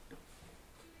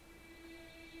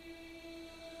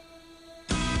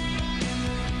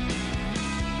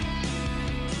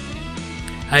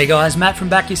Hey guys, Matt from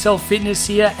Back Yourself Fitness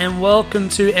here, and welcome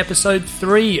to episode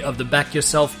 3 of the Back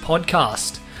Yourself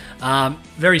podcast.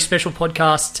 Very special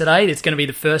podcast today. It's going to be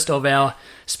the first of our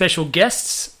special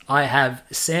guests. I have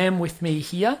Sam with me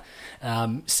here.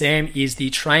 Sam is the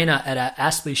trainer at our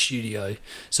Aspley studio.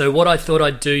 So what I thought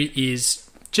I'd do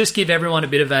is just give everyone a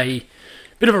bit of a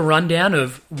rundown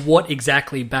of what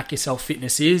exactly Back Yourself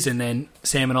Fitness is, and then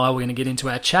Sam and I were going to get into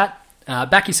our chat.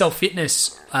 Back Yourself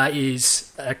Fitness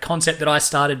is a concept that I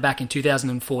started back in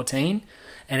 2014,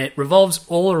 and it revolves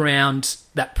all around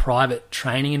that private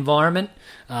training environment.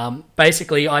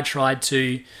 Basically, I tried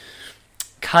to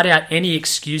cut out any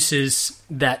excuses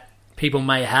that people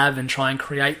may have and try and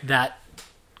create that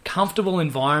comfortable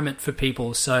environment for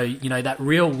people. So, that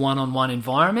real one-on-one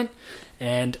environment.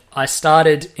 And I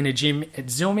started in a gym at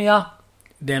Zilmia,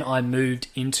 then I moved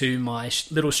into my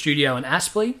little studio in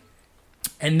Aspley.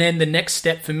 And then the next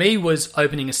step for me was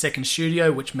opening a second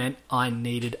studio, which meant I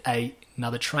needed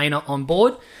another trainer on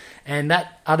board. And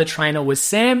that other trainer was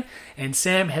Sam. And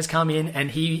Sam has come in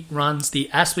and he runs the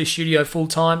Aspley studio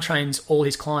full-time, trains all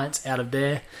his clients out of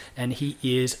there. And he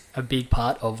is a big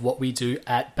part of what we do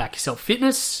at Back Yourself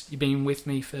Fitness. You've been with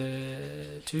me for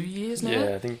 2 years now?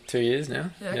 Yeah, I think 2 years now.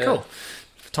 Yeah, cool.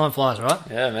 Time flies, right?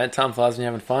 Yeah, mate, time flies when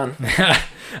you're having fun.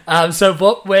 So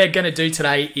what we're going to do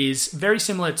today is very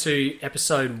similar to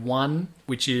episode 1,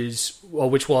 which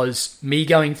was me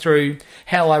going through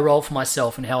how I roll for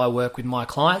myself and how I work with my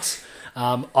clients.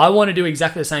 I want to do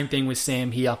exactly the same thing with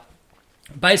Sam here.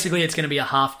 Basically, it's going to be a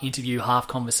half interview, half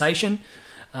conversation.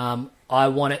 I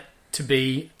want it to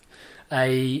be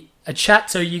a chat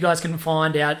so you guys can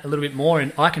find out a little bit more,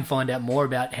 and I can find out more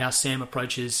about how Sam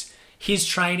approaches his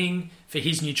training for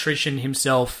his nutrition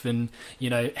himself, and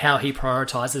how he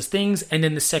prioritizes things. And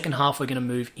then the second half, we're going to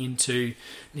move into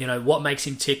what makes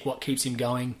him tick, what keeps him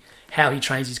going, how he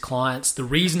trains his clients, the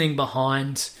reasoning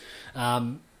behind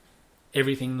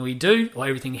everything we do or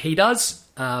everything he does.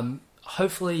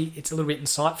 Hopefully it's a little bit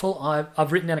insightful.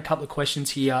 I've written down a couple of questions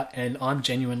here, and I'm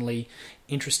genuinely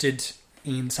interested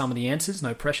in some of the answers.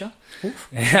 No pressure.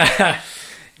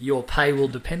 Your pay will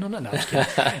depend on it. No, just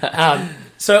kidding.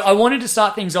 So I wanted to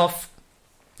start things off.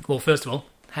 Well, first of all,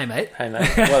 hey mate. Hey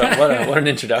mate, what an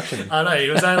introduction. I know, it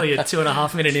was only a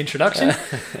 2.5 minute introduction.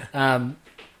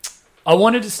 I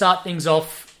wanted to start things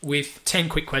off with 10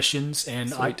 quick questions,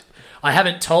 and I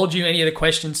haven't told you any of the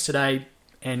questions today,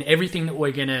 and everything that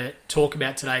we're going to talk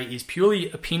about today is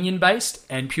purely opinion based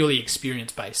and purely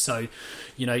experience based. So,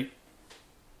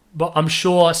 but I'm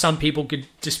sure some people could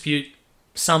dispute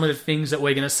some of the things that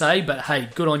we're going to say, but hey,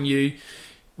 good on you.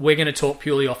 We're going to talk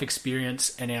purely off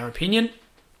experience and our opinion.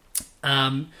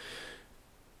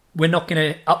 We're not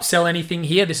going to upsell anything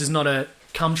here. This is not a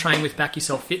come train with Back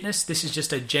Yourself Fitness. This is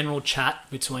just a general chat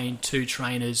between two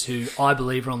trainers who I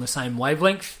believe are on the same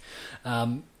wavelength.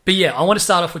 But yeah, I want to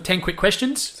start off with 10 quick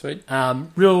questions. Sweet. How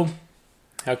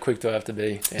quick do I have to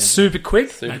be? Dan? Super quick.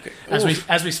 Super quick.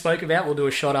 As we spoke about, we'll do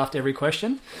a shot after every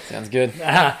question. Sounds good.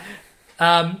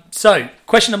 So,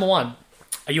 question number 1.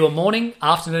 Are you a morning,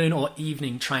 afternoon, or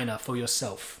evening trainer for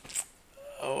yourself?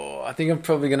 Oh, I think I'm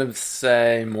probably going to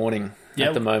say morning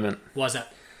at the moment. Why is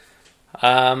that?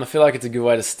 I feel like it's a good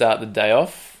way to start the day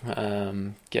off.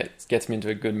 Gets me into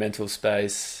a good mental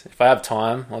space. If I have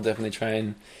time, I'll definitely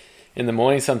train in the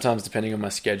morning. Sometimes, depending on my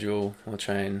schedule, I'll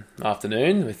train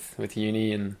afternoon with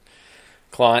uni and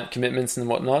client commitments and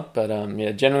whatnot. But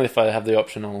generally, if I have the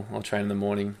option, I'll train in the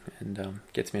morning, and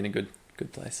gets me in a good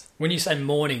place. When you say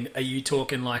morning, are you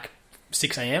talking like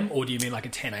 6 a.m. or do you mean like a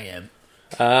 10 a.m.?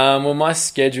 Well, my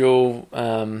schedule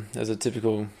as a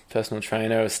typical personal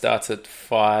trainer starts at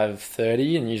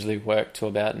 5:30 and usually work till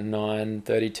about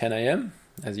 9:30, 10 a.m.,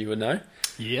 as you would know.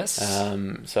 Yes.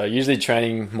 So usually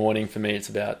training morning for me, it's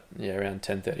about around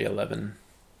 10:30, 11.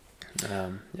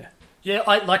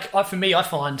 Yeah, for me, I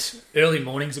find early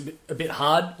mornings a bit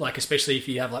hard, like especially if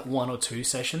you have like 1 or 2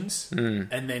 sessions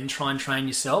and then try and train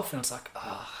yourself, and it's like,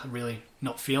 I'm really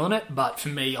not feeling it. But for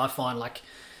me, I find like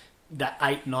that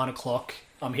 8, 9 o'clock,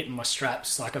 I'm hitting my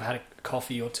straps, like I've had a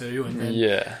coffee or two, and then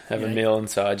have a meal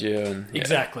inside you, and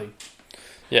exactly.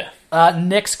 Yeah.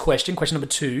 Next question number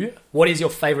 2. What is your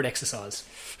favourite exercise?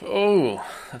 Oh,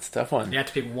 that's a tough one. You have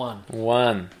to pick one.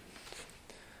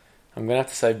 I'm gonna have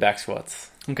to say back squats.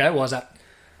 Okay, why is that?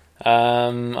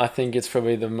 I think it's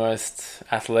probably the most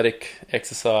athletic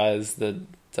exercise that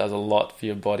does a lot for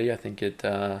your body. I think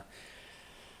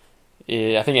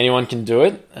I think anyone can do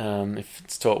it if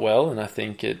it's taught well, and I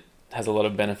think it has a lot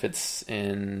of benefits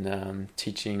in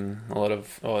teaching a lot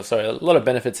of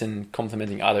benefits in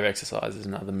complementing other exercises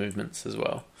and other movements as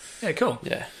well. Yeah, cool.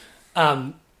 Yeah.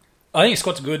 I think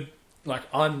squats are good. like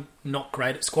I'm not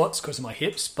great at squats because of my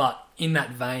hips, but in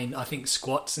that vein, I think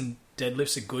squats and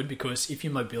deadlifts are good because if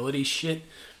your mobility's shit,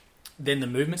 then the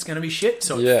movement's going to be shit.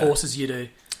 So it forces you to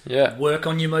work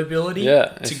on your mobility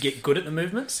to get good at the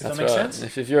movements. If that makes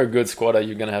sense. If you're a good squatter,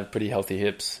 you're going to have pretty healthy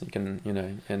hips. You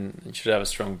can, and you should have a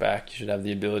strong back. You should have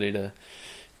the ability to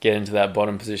get into that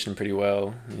bottom position pretty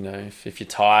well. If you're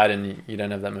tired and you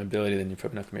don't have that mobility, then you're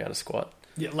probably not going to be able to squat.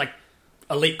 Yeah, like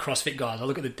elite CrossFit guys, I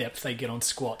look at the depth they get on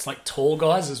squats. Like tall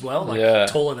guys as well, like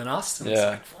taller than us. And it's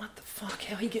like, what the fuck?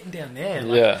 How are you getting down there?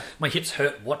 Like, my hips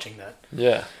hurt watching that.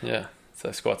 Yeah.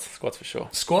 So squats for sure.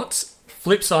 Squats.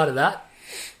 Flip side of that,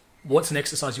 what's an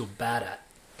exercise you're bad at?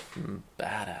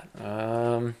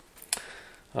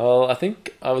 Well, I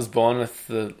think I was born with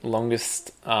the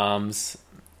longest arms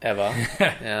ever.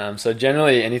 So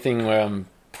generally anything where I'm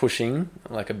pushing,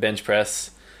 like a bench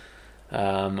press,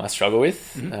 I struggle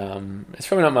with. It's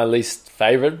probably not my least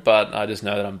favourite, but I just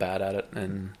know that I'm bad at it.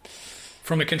 And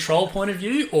from a control point of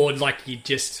view, or like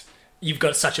you've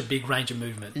got such a big range of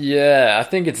movement? Yeah, I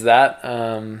think it's that.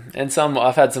 And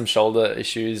I've had some shoulder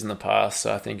issues in the past,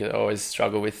 so I think I always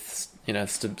struggle with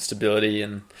stability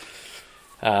and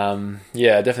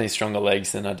definitely stronger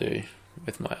legs than I do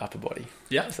with my upper body.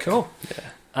 Yeah, so, cool.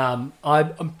 I'm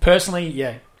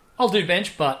personally, I'll do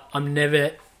bench, but I've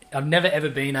never ever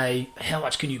been how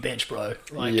much can you bench, bro?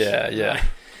 Like,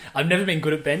 I've never been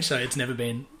good at bench, so it's never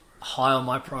been high on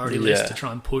my priority list to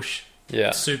try and push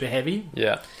super heavy.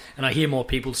 Yeah. And I hear more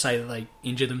people say that they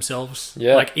injure themselves.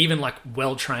 Yeah. Like even like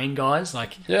well-trained guys,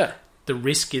 like the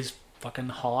risk is fucking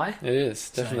high. It is,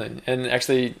 definitely. So, and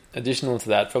actually, additional to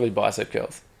that, probably bicep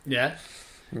curls. Yeah.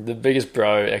 The biggest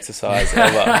bro exercise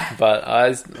ever. But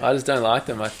I just don't like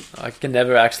them. I can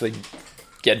never actually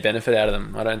get benefit out of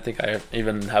them. I don't think I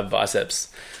even have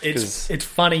biceps. It's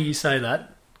funny you say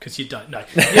that because you don't know.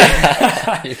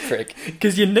 You prick.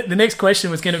 Because the next question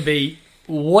was going to be,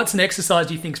 what's an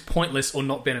exercise you think is pointless or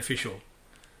not beneficial?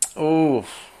 Oh,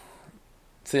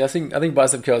 see, I think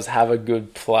bicep curls have a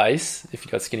good place if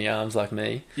you've got skinny arms like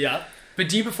me. Yeah, but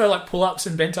do you prefer like pull-ups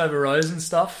and bent over rows and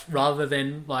stuff rather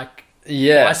than like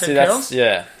bicep curls?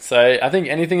 So I think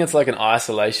anything that's like an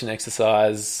isolation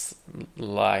exercise,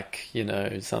 like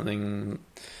something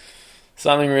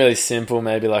really simple,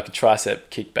 maybe like a tricep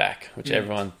kickback, which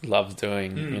everyone loves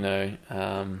doing.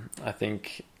 I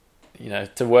think.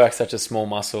 To work such a small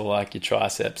muscle like your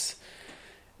triceps,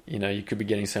 you could be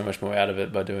getting so much more out of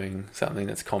it by doing something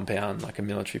that's compound, like a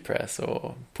military press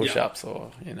or push-ups or,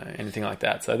 anything like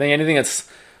that. So I think anything that's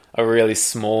a really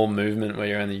small movement where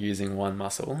you're only using one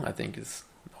muscle, I think is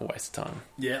a waste of time.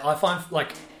 Yeah, I find,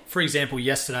 like, for example,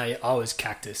 yesterday I was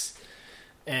cactus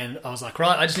and I was like,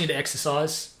 right, I just need to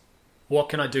exercise. What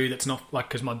can I do that's not, like,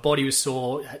 because my body was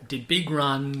sore, did big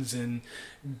runs and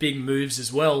big moves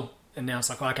as well. And now it's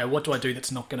like, okay, what do I do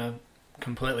that's not going to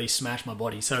completely smash my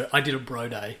body? So I did a bro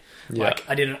day. Like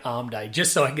I did an arm day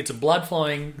just so I can get some blood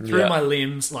flowing through my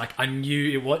limbs. Like I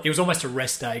knew it was almost a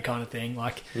rest day kind of thing.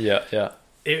 Like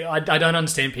I don't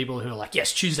understand people who are like,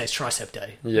 yes, Tuesday's tricep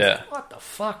day. Like, what the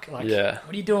fuck? Like,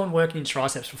 what are you doing working in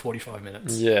triceps for 45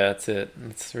 minutes? Yeah, that's it.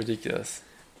 It's ridiculous.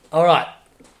 All right.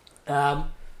 An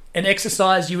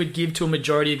exercise you would give to a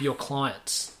majority of your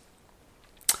clients?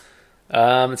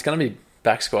 It's going to be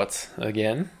back squats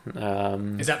again.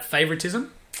 Is that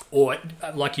favoritism, or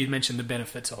like you mentioned, the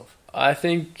benefits of? I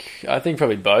think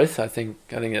probably both. I think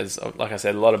there's, like I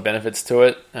said, a lot of benefits to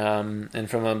it. And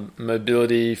from a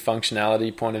mobility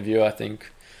functionality point of view, I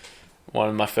think one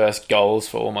of my first goals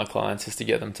for all my clients is to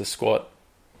get them to squat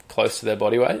close to their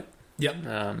body weight. Yep.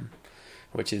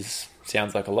 Which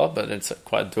sounds like a lot, but it's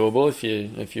quite doable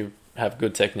if you have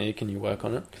good technique and you work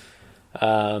on it.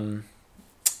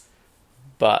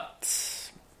 But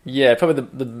yeah, probably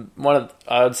the one of,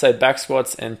 I would say back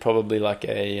squats and probably like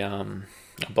a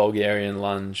Bulgarian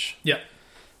lunge. Yeah.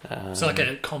 So like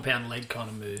a compound leg kind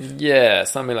of move. Yeah,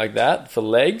 something like that for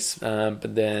legs.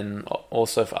 But then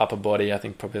also for upper body, I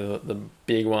think probably the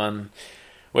big one,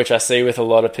 which I see with a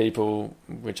lot of people,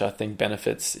 which I think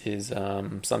benefits, is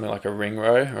something like a ring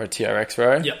row or a TRX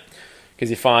row. Yep.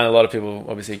 Because you find a lot of people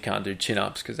obviously can't do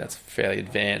chin-ups because that's fairly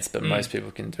advanced, but most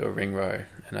people can do a ring row.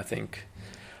 And I think,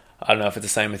 I don't know if it's the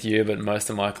same with you, but most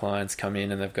of my clients come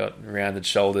in and they've got rounded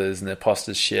shoulders and their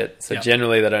posture's shit. So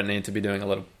generally they don't need to be doing a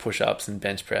lot of push-ups and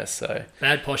bench press. So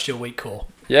bad posture, weak core.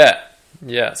 Yeah.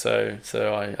 So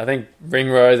I think ring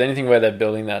rows, anything where they're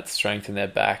building that strength in their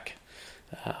back,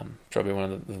 probably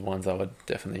one of the ones I would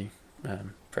definitely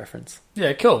preference.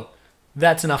 Yeah, cool.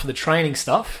 That's enough of the training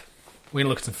stuff. We're going to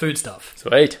look at some food stuff.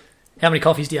 Sweet. How many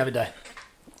coffees do you have a day?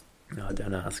 No,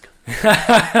 don't ask.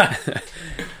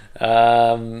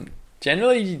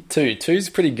 Generally two. Two's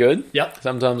pretty good. Yep.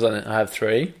 Sometimes I have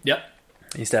 3. Yep.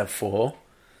 I used to have 4.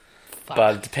 Fuck.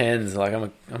 But it depends. Like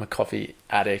I'm a coffee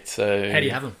addict, so How do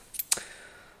you have them?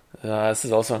 this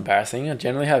is also embarrassing. I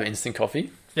generally have instant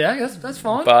coffee, Yeah, that's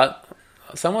fine. but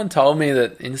someone told me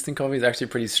that instant coffee is actually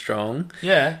pretty strong,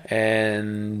 yeah.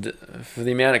 and for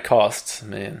the amount it costs,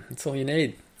 man, that's all you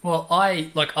need. Well,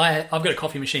 I've got a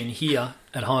coffee machine here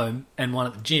at home and one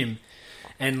at the gym,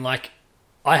 and like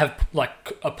I have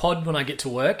like a pod when I get to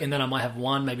work, and then I might have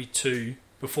one, maybe 2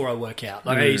 before I work out.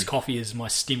 Like I use coffee as my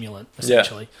stimulant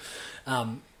essentially.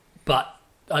 But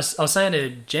I was saying to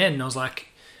Jen, I was like,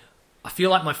 I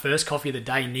feel like my first coffee of the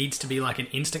day needs to be like an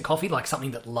instant coffee, like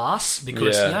something that lasts,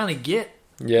 because you only get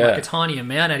like a tiny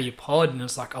amount out of your pod, and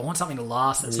it's like I want something to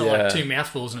last. It's not like 2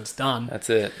 mouthfuls and it's done. That's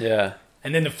it. Yeah.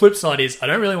 And then the flip side is I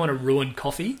don't really want to ruin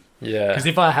coffee. Yeah. Because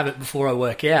if I have it before I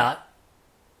work out,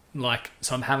 like,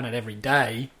 so I'm having it every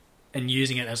day and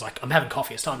using it as like, I'm having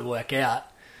coffee, it's time to work out.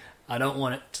 I don't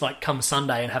want it to like come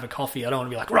Sunday and have a coffee. I don't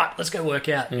want to be like, right, let's go work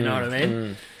out. You know what I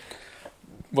mean?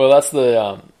 Well, that's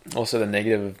the also the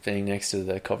negative of being next to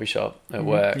the coffee shop at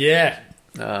work. Yeah.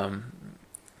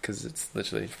 Because it's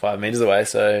literally 5 meters away,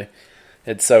 so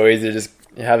it's so easy to just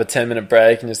have a 10-minute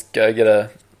break and just go get a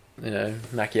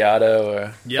macchiato or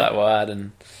a flat white,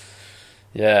 and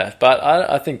but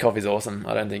I think coffee's awesome.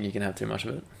 I don't think you can have too much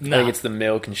of it. I think it's the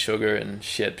milk and sugar and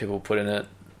shit people put in it.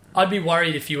 I'd be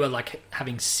worried if you were like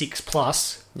having 6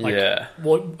 plus. Like,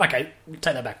 okay, take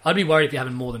that back. I'd be worried if you're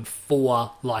having more than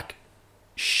 4 like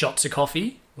shots of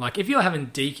coffee. Like if you're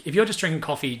having if you're just drinking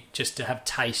coffee just to have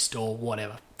taste or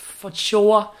whatever, for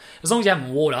sure, as long as you're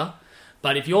having water.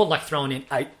 But if you're like throwing in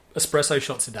 8 espresso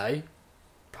shots a day,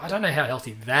 I don't know how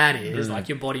healthy that is. Like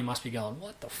your body must be going,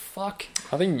 what the fuck?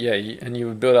 I think and you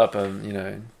would build up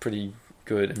a pretty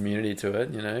good immunity to it.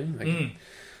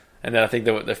 And then I think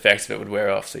the effects of it would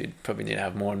wear off. So you'd probably need to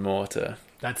have more and more to.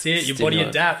 That's it. Your body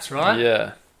adapts, right?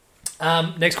 Yeah.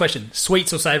 Next question: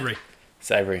 sweets or savoury?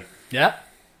 Savoury. Yeah.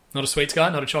 Not a sweets guy.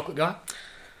 Not a chocolate guy.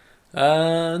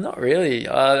 Not really.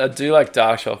 I do like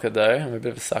dark chocolate though. I'm a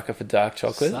bit of a sucker for dark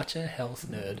chocolate. Such a health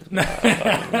nerd.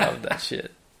 I love that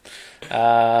shit.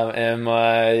 And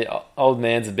my old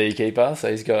man's a beekeeper,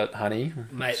 so he's got honey.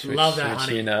 Mate, love that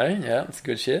honey. It's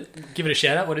good shit. Give it a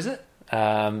shout out. What is it?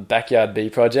 Backyard Bee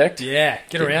Project. Yeah,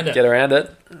 get around it.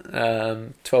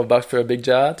 $12 for a big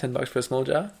jar, $10 for a small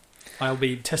jar. I'll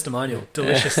be testimonial.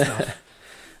 Delicious stuff.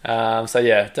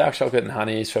 Dark chocolate and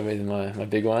honey is probably my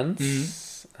big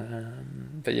ones.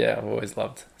 But yeah, I've always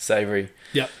loved savoury.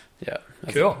 Yep. Yeah.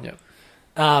 Cool.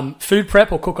 Yep. Food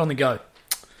prep or cook on the go?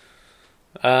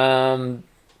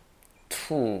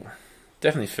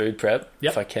 Definitely food prep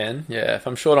if I can. Yeah, if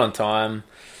I'm short on time,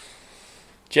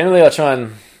 generally I try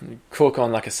and cook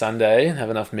on like a Sunday and have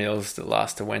enough meals that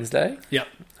last to Wednesday. Yep.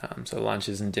 So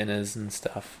lunches and dinners and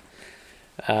stuff.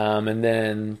 And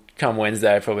then come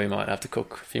Wednesday, I probably might have to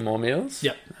cook a few more meals.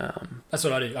 Yep. That's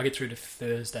what I do. I get through to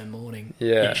Thursday morning.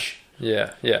 Yeah.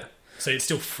 So it's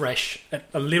still fresh,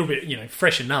 a little bit,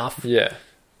 fresh enough. Yeah.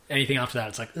 Anything after that,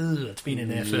 it's like, ugh, it's been in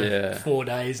there for 4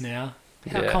 days now.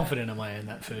 How confident am I in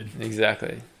that food?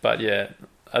 Exactly. But yeah,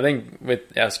 I think with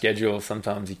our schedule,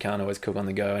 sometimes you can't always cook on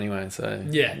the go anyway. So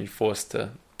you're forced to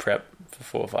prep for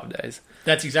 4 or 5 days.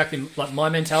 That's exactly like my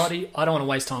mentality. I don't want to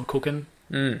waste time cooking.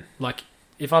 Like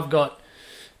if I've got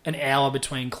an hour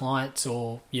between clients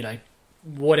or,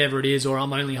 whatever it is, or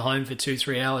I'm only home for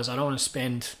 2-3 hours, I don't want to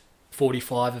spend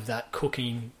 45 of that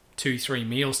cooking 2-3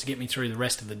 meals to get me through the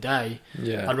rest of the day.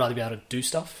 Yeah. I'd rather be able to do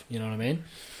stuff. You know what I mean?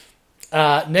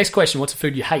 Next question. What's a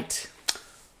food you hate?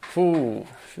 Ooh,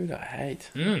 food I hate.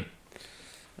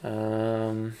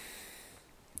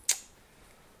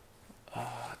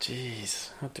 Jeez.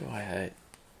 What do I hate?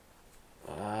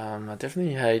 I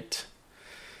definitely hate...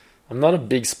 I'm not a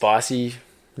big spicy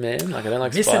man. Like I don't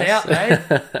like Missing spice. out,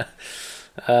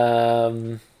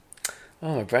 mate.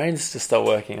 My brain's just stopped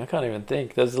working. I can't even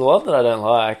think. There's a lot that I don't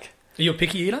like. Are you a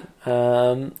picky eater?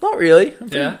 Not really.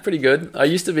 I'm pretty good. I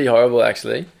used to be horrible,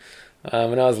 actually.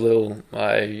 When I was little,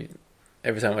 every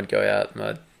time I'd go out,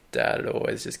 my dad would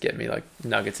always just get me like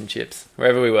nuggets and chips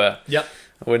wherever we were. Yep.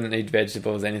 I wouldn't eat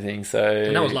vegetables, anything.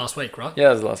 And that was last week, right?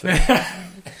 Yeah, that was last week.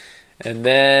 And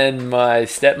then my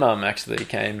stepmom actually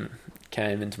came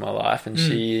into my life, and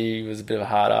she was a bit of a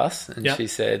hard ass, and she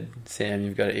said, "Sam,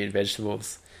 you've got to eat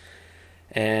vegetables."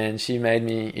 And she made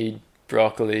me eat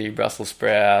broccoli, Brussels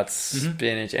sprouts,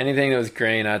 spinach, anything that was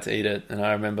green, I had to eat it. And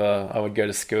I remember I would go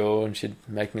to school and she'd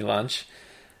make me lunch,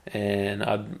 and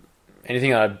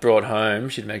anything I'd brought home,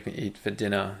 she'd make me eat for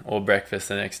dinner or breakfast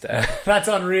the next day. That's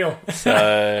unreal.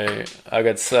 So I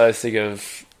got so sick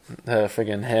of her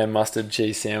friggin' ham, mustard,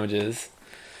 cheese sandwiches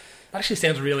That actually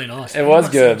sounds really nice. It was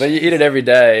good, but you eat it every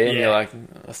day, and Yeah. you're like,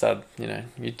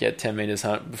 you'd get 10 meters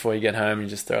home before you get home, and you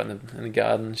just throw it in the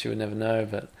garden. She would never know,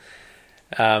 but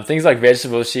things like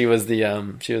vegetables, she was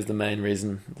the main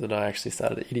reason that I actually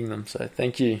started eating them. So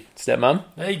thank you, stepmom.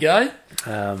 There you go.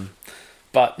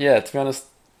 But yeah, to be honest,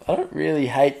 I don't really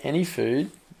hate any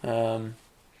food. I'm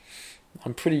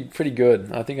pretty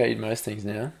good. I think I eat most things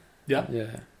now. Yeah.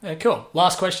 Yeah. Cool.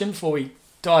 Last question before we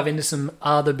dive into some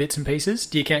other bits and pieces.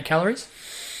 Do you count calories?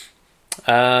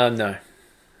 No.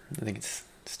 I think it's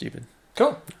stupid.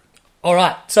 Cool. All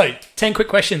right. So 10 quick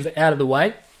questions out of the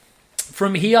way.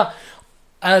 From here,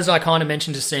 as I kind of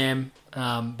mentioned to Sam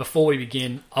before we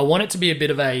begin, I want it to be a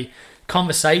bit of a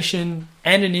conversation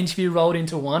and an interview rolled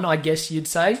into one, I guess you'd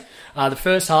say. The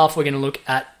first half, we're going to look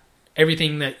at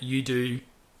everything that you do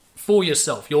for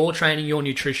yourself, your training, your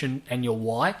nutrition, and your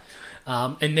why.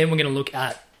 And then we're going to look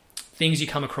at things you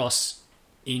come across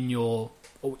in your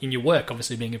work,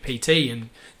 obviously being a PT, and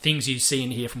things you see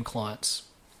and hear from clients,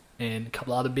 and a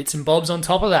couple of other bits and bobs on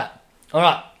top of that. All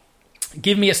right.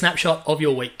 Give me a snapshot of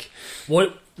your week.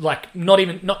 What, like,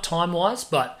 not time-wise,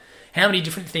 but how many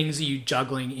different things are you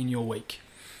juggling in your week?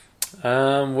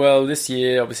 Well, this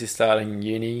year, obviously starting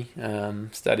uni,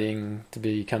 studying to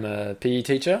become a PE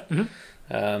teacher.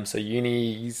 Mm-hmm. So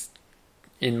uni's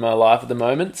in my life at the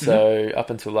moment. So up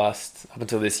until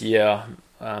this year,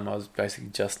 I was basically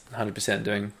just 100%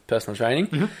 doing personal training.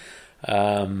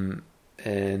 Mm-hmm.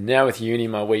 And now with uni,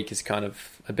 my week is kind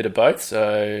of a bit of both.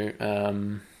 So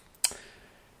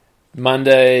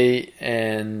Monday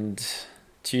and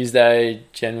Tuesday,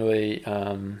 generally,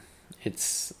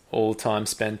 it's all time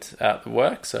spent at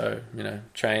work. So,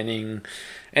 training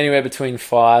anywhere between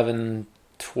 5 and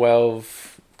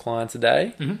 12 clients a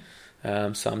day.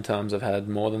 Mm-hmm. Sometimes I've had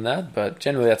more than that, but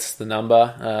generally that's the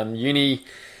number. Uni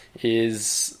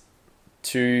is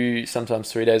 2,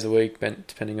 sometimes 3 days a week,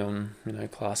 depending on,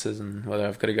 classes and whether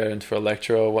I've got to go in for a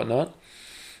lecture or whatnot.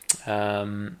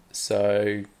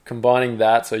 So combining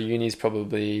that, so uni is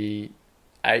probably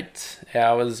 8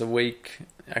 hours a week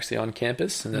actually on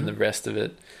campus, and then the rest of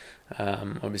it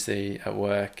obviously at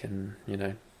work, and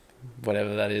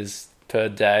whatever that is per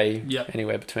day. Yep.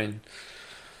 Anywhere between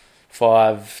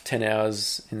 5-10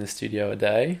 hours in the studio a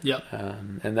day. Yep.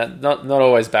 And that not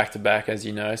always back to back, as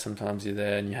you know. Sometimes you're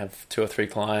there and you have 2 or 3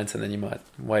 clients, and then you might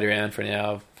wait around for an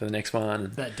hour for the next one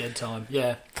and That dead time,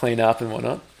 yeah. clean up and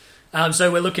whatnot.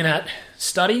 So we're looking at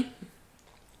study,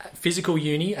 physical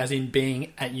uni, as in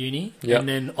being at uni, Yep. and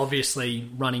then obviously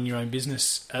running your own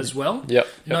business as well. Yep.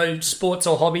 No sports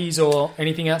or hobbies or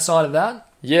anything outside of that?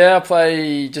 Yeah, I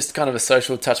play just kind of a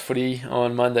social touch footy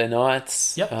on Monday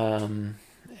nights. Yep.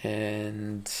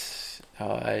 And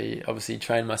I obviously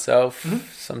train myself, Mm-hmm.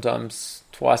 sometimes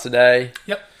twice a day.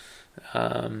 Yep.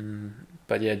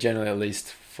 But yeah, generally at least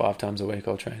 5 times a week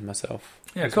I'll train myself.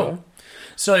 Yeah, as cool. well.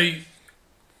 So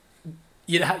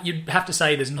you'd have to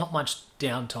say there's not much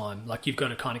downtime. Like, you've got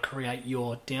to kind of create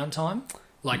your downtime.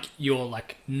 Like, you're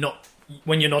like not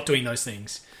when you're not doing those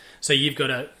things. So you've got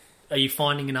to. Are you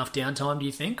finding enough downtime, do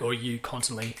you think, or are you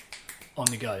constantly on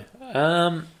the go?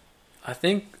 I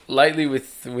think lately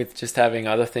with just having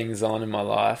other things on in my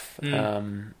life,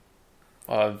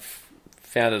 I've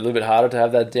found it a little bit harder to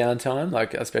have that downtime.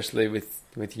 Like, especially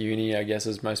with uni, I guess,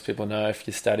 as most people know, if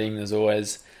you're studying, there's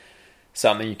always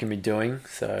something you can be doing.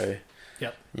 So,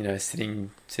 Yep.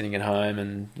 sitting at home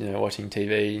and watching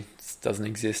TV doesn't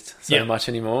exist so much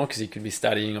anymore, because you could be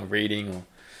studying or reading, or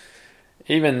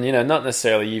even not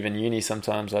necessarily even uni.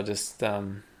 Sometimes I just I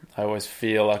always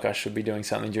feel like I should be doing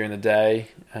something during the day,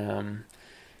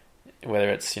 whether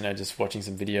it's just watching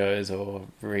some videos or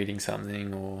reading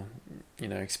something, or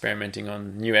experimenting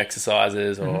on new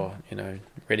exercises, or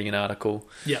reading an article.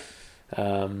 Yeah.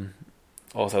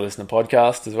 Also listen to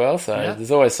podcasts as well. So Yeah.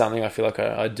 there's always something I feel like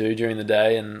I do during the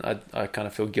day, and I kind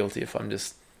of feel guilty if I'm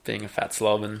just being a fat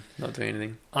slob and not doing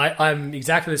anything. I'm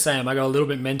exactly the same. I go a little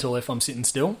bit mental if I'm sitting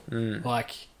still. Mm.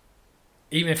 Like,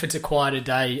 even if it's a quieter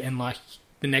day and like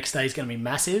the next day is going to be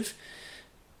massive,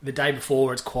 the day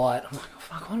before it's quiet, I'm like, oh,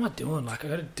 fuck, what am I doing? Like, I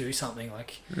got to do something.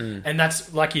 Like, and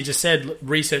that's, like you just said,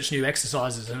 research new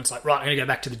exercises, and it's like, right, I'm going to go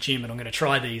back to the gym and I'm going to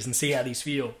try these and see how these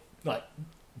feel. Like,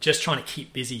 just trying to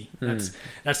keep busy. That's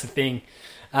the thing.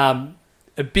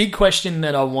 A big question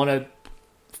that I want to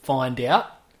find out,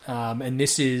 and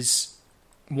this is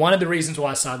one of the reasons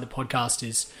why I started the podcast,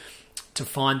 is to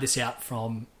find this out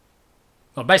from,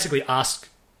 well, basically ask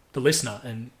the listener,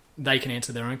 and they can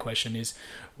answer their own question, is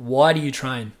why do you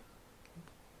train?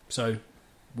 So,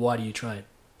 why do you train?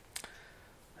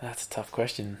 That's a tough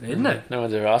question, Isn't it? No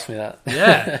one's ever asked me that.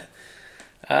 Yeah.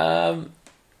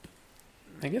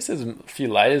 I guess there's a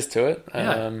few layers to it.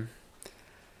 Yeah.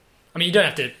 I mean, you don't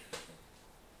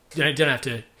have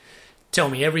to tell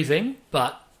me everything,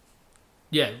 but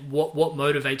yeah, what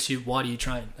motivates you? Why do you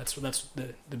train? That's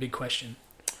the big question.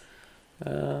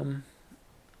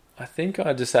 I think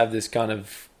I just have this kind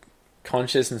of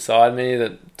conscious inside me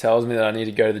that tells me that I need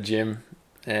to go to the gym,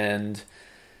 and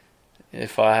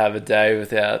if I have a day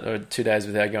without or 2 days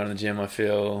without going to the gym, I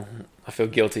feel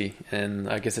guilty, and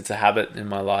I guess it's a habit in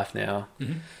my life now.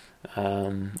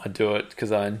 Mm-hmm. I do it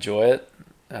because I enjoy it.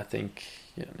 I think,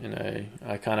 you know,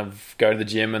 I kind of go to the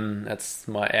gym and that's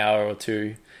my hour or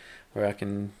two where I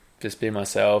can just be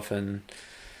myself and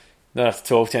not have to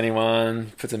talk to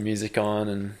anyone, put some music on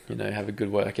and, you know, have a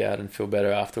good workout and feel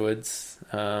better afterwards.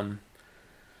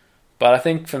 But I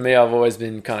think for me, I've always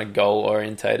been kind of goal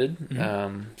orientated.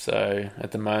 Mm-hmm. So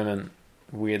at the moment,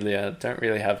 weirdly, I don't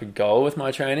really have a goal with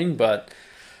my training, but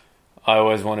I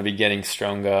always want to be getting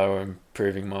stronger or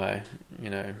improving my, you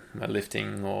know, my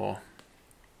lifting, or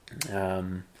I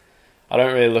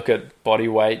don't really look at body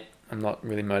weight. I'm not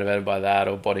really motivated by that,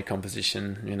 or body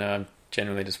composition. You know, I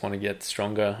generally just want to get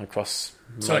stronger across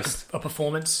So most. like a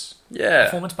performance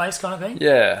based kind of thing?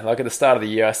 Yeah, like at the start of the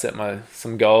year, I set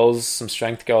some goals, some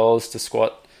strength goals to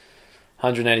squat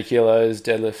 180 kilos,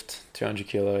 deadlift 200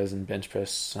 kilos, and bench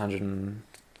press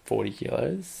 140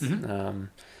 kilos. Mm-hmm.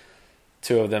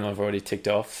 2 of them I've already ticked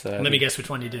off. So Let me guess which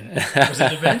one you didn't. Was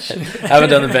it the bench? I haven't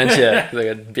done the bench yet because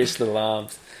I got bitch little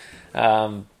arms.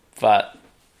 But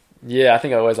yeah, I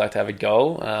think I always like to have a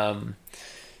goal.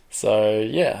 So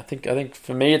yeah, I think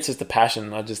for me it's just a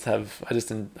passion. I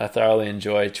thoroughly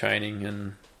enjoy training,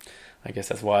 and I guess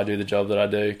that's why I do the job that I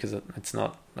do, because it's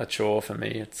not a chore for me.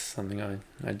 It's something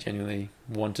I genuinely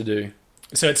want to do.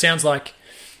 So it sounds like,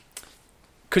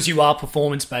 because you are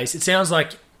performance based, it sounds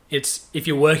like it's, if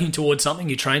you're working towards something,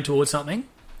 you train towards something,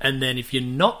 and then if you're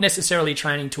not necessarily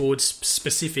training towards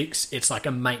specifics, it's like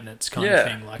a maintenance kind of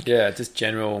thing. Like just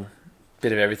general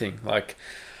bit of everything. Like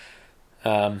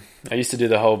I used to do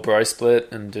the whole bro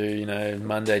split and do, you know,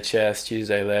 Monday chest,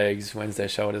 Tuesday legs, Wednesday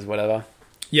shoulders, whatever.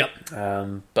 Yep.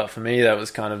 But for me, that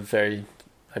was kind of a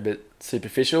bit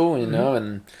superficial, you know,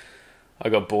 and I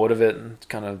got bored of it and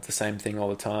kind of the same thing all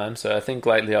the time. So I think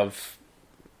lately I was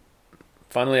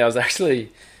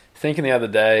actually thinking the other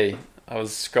day, I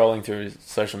was scrolling through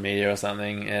social media or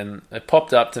something, and it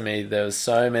popped up to me. There was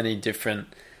so many different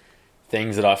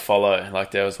things that I follow. Like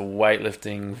there was a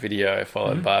weightlifting video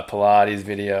followed by a Pilates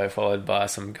video followed by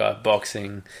some guy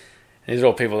boxing. These are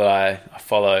all people that I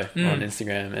follow on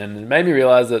Instagram, and it made me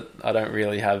realize that I don't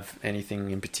really have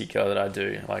anything in particular that I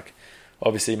do. Like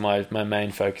obviously my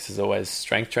main focus is always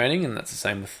strength training, and that's the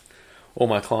same with all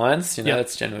my clients. You know,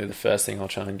 that's generally the first thing I'll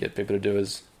try and get people to do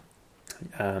is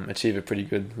achieve a pretty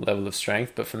good level of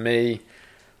strength. But for me,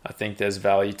 I think there's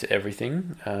value to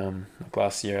everything. Like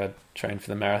last year I trained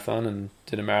for the marathon and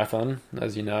did a marathon,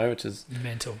 as you know, which is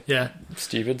mental. Yeah.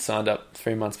 Stupid. Signed up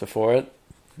 3 months before it.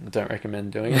 Don't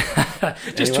recommend doing it.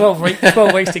 Just anyway.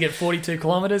 12 weeks to get 42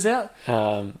 kilometers out.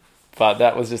 But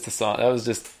that was just that was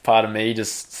just part of me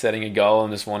just setting a goal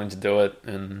and just wanting to do it.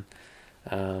 And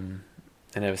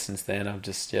ever since then I've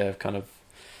just, kind of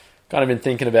been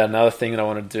thinking about another thing that I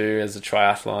want to do as a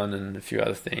triathlon and a few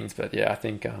other things. But yeah, I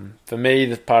think for me,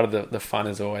 the part of the fun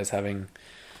is always having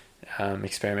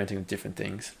experimenting with different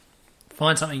things.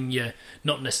 Find something you're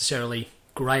not necessarily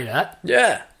great at.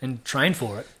 Yeah. And train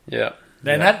for it. Yeah.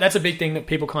 Then that's a big thing that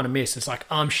people kind of miss. It's like,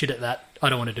 I'm shit at that. I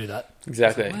don't want to do that.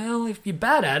 Exactly. Like, well, if you're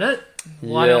bad at it,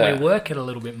 why don't we work it a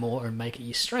little bit more and make it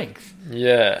your strength?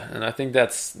 Yeah, and I think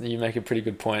you make a pretty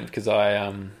good point, because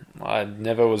I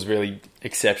never was really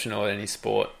exceptional at any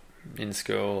sport in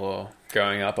school or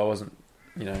growing up. I wasn't,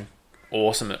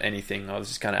 awesome at anything. I was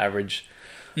just kind of average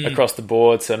across the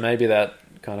board. So maybe that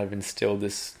kind of instilled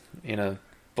this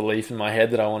belief in my head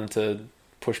that I wanted to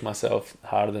push myself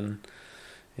harder than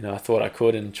I thought I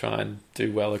could, and try and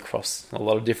do well across a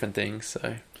lot of different things.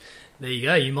 So there you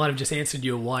go. You might have just answered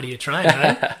your why do you train,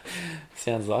 eh?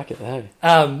 Sounds like it, hey?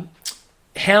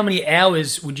 How many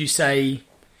hours would you say,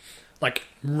 like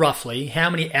roughly, how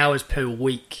many hours per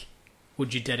week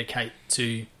would you dedicate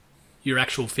to your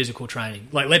actual physical training?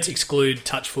 Like, let's exclude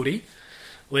touch footy.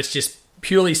 Let's just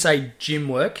purely say gym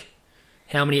work.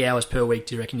 How many hours per week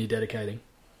do you reckon you're dedicating?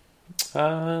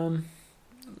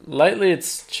 Lately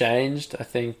it's changed. I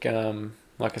think,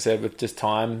 like I said, with just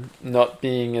time not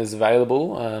being as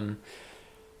available,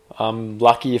 I'm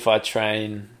lucky if I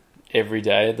train every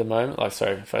day at the moment.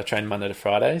 If I train Monday to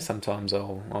Friday, sometimes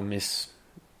I'll miss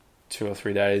 2 or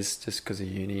 3 days just because of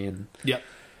uni and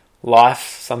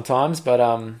life sometimes. But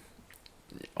on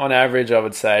average, I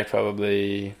would say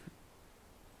probably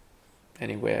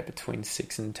anywhere between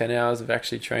 6 and 10 hours of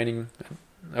actually training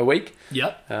a week.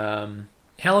 Yep.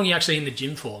 How long are you actually in the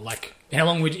gym for? Like, how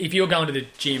long would, if you're going to the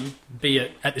gym, be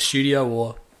it at the studio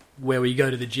or where we go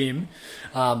to the gym,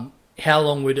 how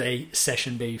long would a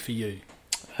session be for you?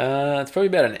 It's probably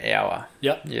about an hour.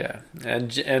 Yep. Yeah.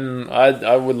 And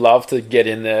I would love to get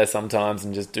in there sometimes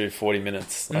and just do 40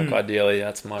 minutes. Like, ideally,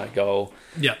 that's my goal.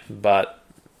 Yep. But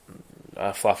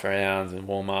I fluff around and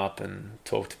warm up and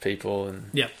talk to people. And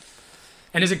Yep.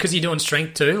 And is it because you're doing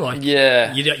strength too? Like,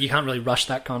 yeah. You can't really rush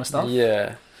that kind of stuff?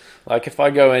 Yeah. Like, if I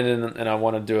go in and I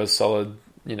want to do a solid,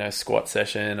 squat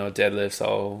session or deadlifts,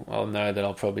 I'll know that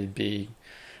I'll probably be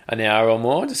an hour or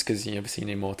more, just because you obviously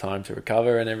need more time to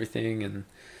recover and everything.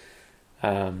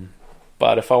 And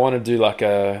but if I want to do like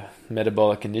a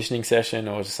metabolic conditioning session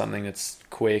or just something that's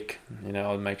quick,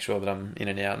 I'll make sure that I'm in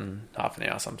and out in half an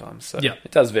hour sometimes. So yeah.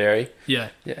 It does vary. Yeah.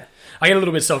 Yeah. I get a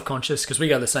little bit self-conscious because we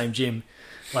go to the same gym.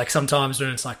 Like, sometimes when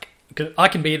it's like, I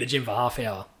can be at the gym for half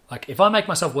hour. Like, if I make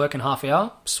myself work in half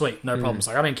hour, sweet, no problems.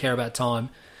 Like, I don't care about time.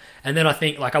 And then I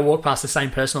think, like, I walk past the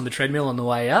same person on the treadmill on the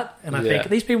way out, and I think,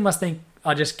 these people must think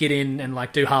I just get in and,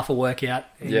 like, do half a workout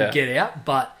and get out.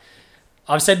 But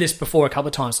I've said this before a couple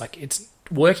of times, like,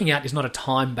 working out is not a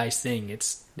time-based thing.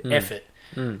 It's effort.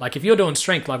 Like, if you're doing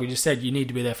strength, like we just said, you need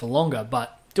to be there for longer.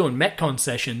 But doing Metcon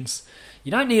sessions,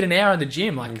 you don't need an hour in the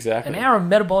gym. Like, exactly. An hour of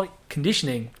metabolic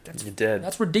conditioning, you're dead.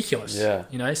 That's ridiculous.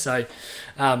 Yeah. So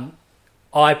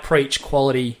I preach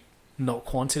quality, not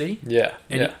quantity. Yeah.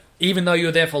 And even though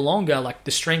you're there for longer, like,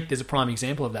 the strength is a prime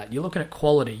example of that. You're looking at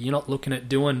quality. You're not looking at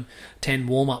doing 10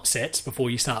 warm-up sets before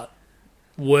you start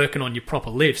working on your proper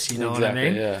lifts. You know what I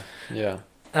mean?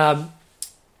 Yeah.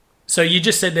 So you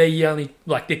just said there you only,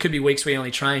 like, there could be weeks where you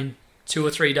only train 2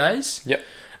 or 3 days. Yep.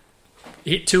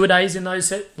 Hit 2 a days in those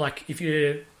sets. Like, if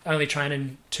you're only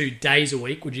training 2 days a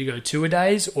week, would you go 2 a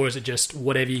days, or is it just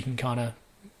whatever you can kind of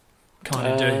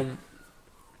do?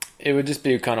 It would just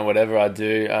be kind of whatever I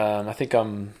do. I think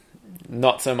I'm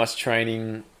not so much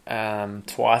training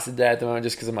twice a day at the moment,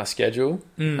 just because of my schedule,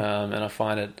 and I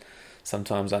find it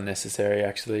sometimes unnecessary,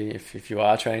 actually, if you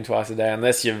are training twice a day,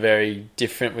 unless you're very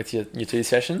different with your 2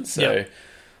 sessions. So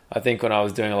I think when I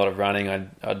was doing a lot of running,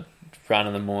 I'd run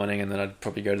in the morning, and then I'd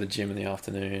probably go to the gym in the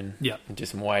afternoon and do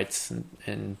some weights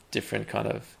and different kind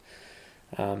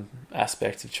of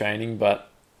aspects of training. But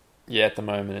at the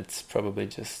moment it's probably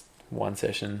just 1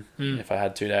 session if I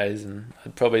had 2 days, and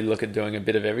I'd probably look at doing a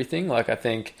bit of everything. Like, I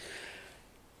think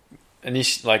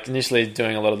initially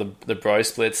doing a lot of the bro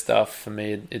split stuff, for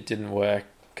me it didn't work,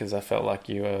 because I felt like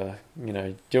you were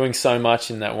doing so much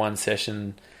in that 1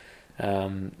 session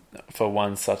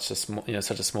for such a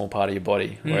small part of your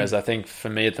body. Whereas I think for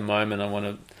me at the moment, I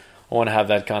want to have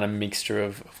that kind of mixture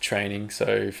of training.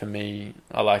 So for me,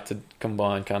 I like to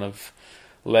combine kind of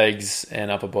legs and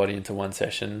upper body into 1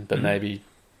 session, but maybe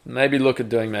look at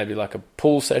doing maybe like a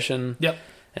pull session,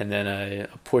 and then a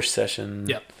push session,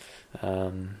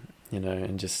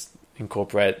 and just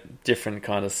incorporate different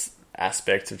kind of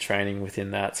aspects of training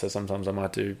within that. So sometimes I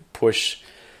might do push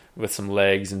with some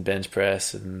legs and bench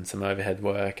press and some overhead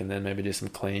work, and then maybe do some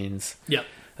cleans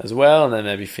as well, and then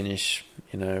maybe finish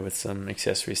with some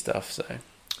accessory stuff. So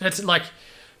that's like,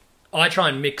 I try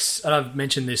and mix, and I've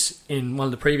mentioned this in one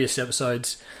of the previous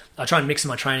episodes, I try and mix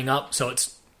my training up, so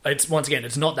it's once again,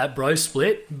 it's not that bro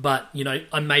split, but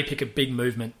I may pick a big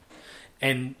movement,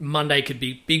 and Monday could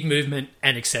be big movement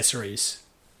and accessories,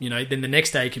 then the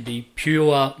next day could be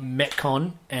pure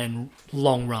Metcon and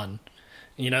long run.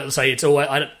 So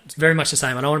it's very much the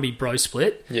same. I don't want to be bro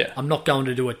split. Yeah. I'm not going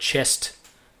to do a chest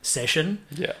session.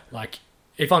 Yeah. Like,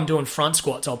 if I'm doing front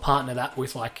squats, I'll partner that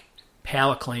with like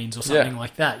power cleans or something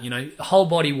like that. A whole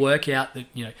body workout that,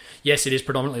 yes, it is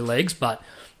predominantly legs, but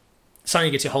something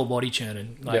that gets your whole body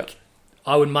churning. Like,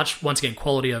 I would once again,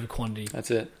 quality over quantity.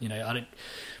 That's it. I don't,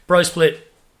 bro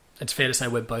split, it's fair to say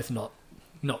we're both not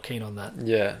keen on that.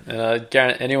 Yeah. And I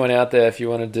guarantee anyone out there, if you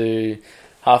want to do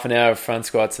half an hour of front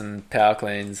squats and power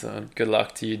cleans, good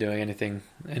luck to you doing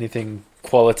anything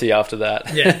quality after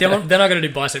that. Yeah, then I'm going to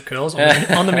do bicep curls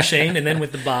on the machine, and then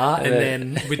with the bar, and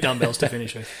then with dumbbells to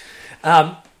finish with.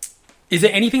 Is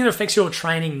there anything that affects your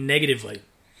training negatively?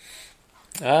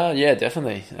 Yeah,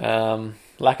 definitely.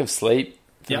 Lack of sleep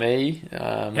for me.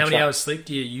 How many hours sleep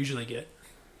do you usually get?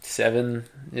 7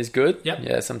 is good. Yep.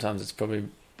 Yeah, sometimes it's probably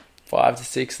 5 to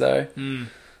 6 though.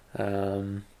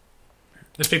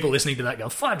 There's people listening to that going,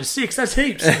 5 to 6, that's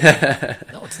heaps.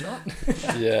 No, it's not.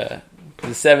 Yeah. The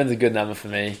 7's a good number for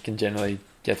me. Can generally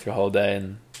get through a whole day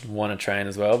and want to train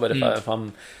as well. But if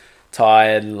I'm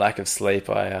tired, lack of sleep,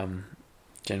 I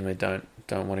generally don't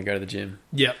want to go to the gym.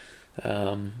 Yep.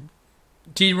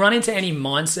 Do you run into any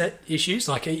mindset issues?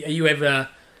 Like, are you ever...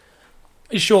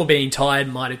 Sure, being tired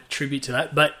might attribute to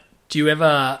that, but do you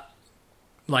ever,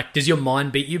 like, does your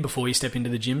mind beat you before you step into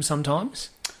the gym sometimes?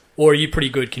 Or are you pretty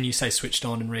good? Can you say switched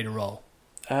on and ready to roll?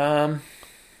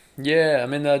 Yeah, I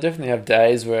mean, I definitely have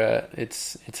days where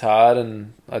it's hard,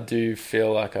 and I do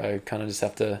feel like I kind of just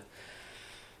have to,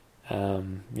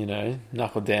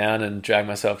 knuckle down and drag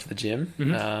myself to the gym,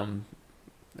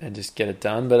 and just get it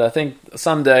done. But I think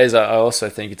some days I also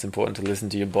think it's important to listen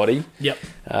to your body. Yep.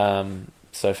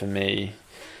 So for me,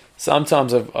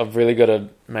 sometimes I've really got to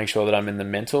make sure that I'm in the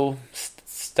mental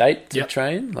state to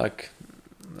train. Like,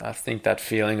 I think that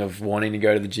feeling of wanting to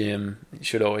go to the gym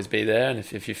should always be there. And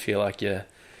if you feel like you're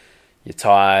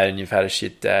tired and you've had a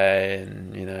shit day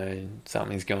and,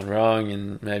 something's gone wrong,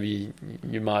 and maybe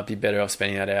you might be better off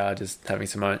spending that hour just having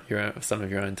some of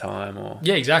your own time, or...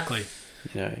 Yeah, exactly.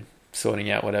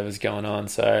 Sorting out whatever's going on.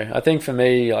 So I think for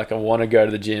me, like, I want to go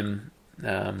to the gym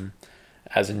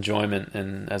as enjoyment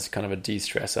and as kind of a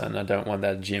de-stressor, and I don't want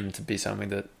that gym to be something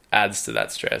that adds to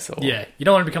that stress. Yeah, you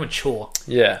don't want to become a chore.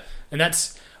 Yeah. And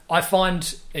I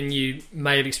find, and you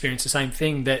may have experienced the same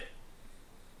thing, that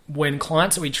when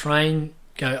clients that we train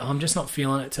go, I'm just not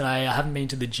feeling it today, I haven't been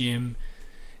to the gym,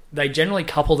 they generally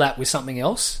couple that with something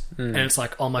else. And it's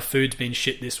like, oh, my food's been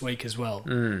shit this week as well.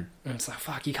 And it's like,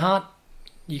 fuck, you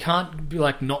can't be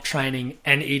like not training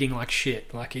and eating like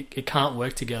shit. Like, it can't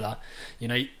work together.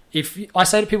 If I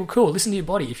say to people, cool, listen to your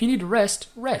body. If you need to rest.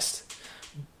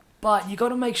 But you got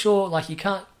to make sure, like, you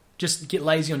can't just get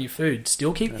lazy on your food.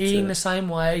 Still keep eating the same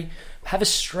way. Have a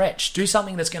stretch. Do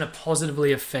something that's going to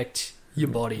positively affect your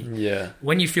body. Yeah.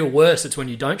 When you feel worse, it's when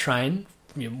you don't train,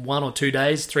 1 or 2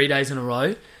 days, 3 days in a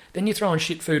row. Then you're throwing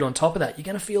shit food on top of that. You're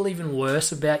going to feel even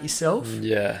worse about yourself.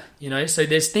 Yeah. So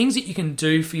there's things that you can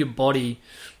do for your body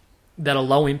that are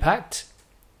low impact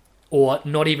or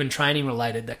not even training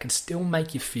related that can still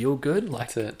make you feel good.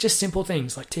 Like, just simple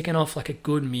things like ticking off like a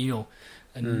good meal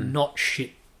and not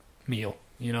shit meal.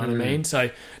 You know what I mean? So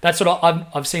that's what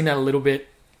I've seen that a little bit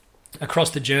across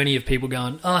the journey of people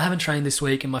going, oh, I haven't trained this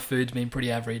week and my food's been pretty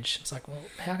average. It's like, well,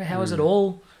 how is it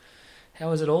all?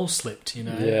 How has it all slipped?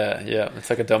 Yeah. It's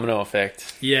like a domino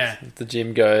effect. Yeah. If the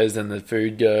gym goes, then the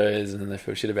food goes, and then they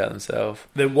feel shit about themselves.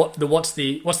 What's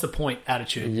the point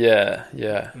attitude?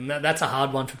 Yeah. And that's a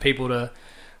hard one for people to,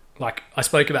 like, I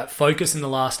spoke about focus in the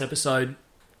last episode.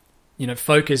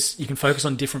 Focus, you can focus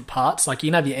on different parts. Like, you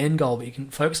can have your end goal, but you can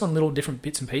focus on little different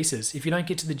bits and pieces. If you don't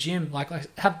get to the gym, like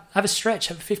have a stretch,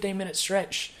 have a 15-minute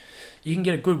stretch. You can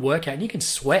get a good workout and you can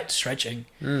sweat stretching.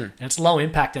 And it's low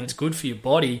impact and it's good for your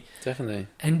body. Definitely.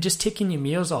 And just ticking your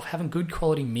meals off, having good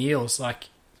quality meals. Like,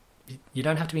 you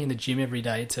don't have to be in the gym every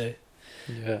day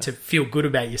to feel good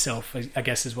about yourself, I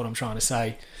guess is what I'm trying to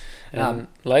say. And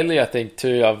lately, I think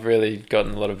too, I've really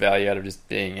gotten a lot of value out of just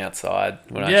being outside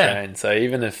when I train. So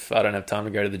even if I don't have time to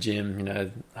go to the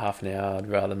gym, half an hour, I'd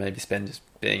rather maybe spend just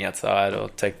being outside or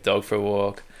take the dog for a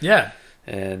walk. Yeah.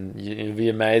 And you'll be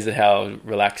amazed at how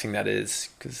relaxing that is,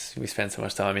 because we spend so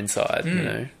much time inside,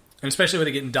 And especially with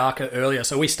it getting darker earlier.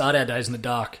 So we start our days in the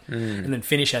dark and then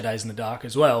finish our days in the dark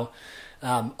as well.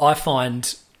 I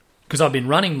find, because I've been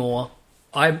running more,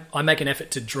 I make an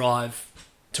effort to drive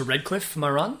to Redcliffe for my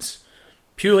runs,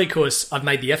 purely because I've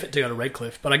made the effort to go to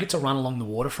Redcliffe, but I get to run along the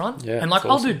waterfront. Yeah, and, like,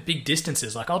 awesome. I'll do big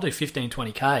distances. Like, I'll do 15,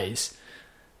 20 Ks,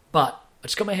 but I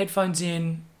just got my headphones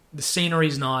in. The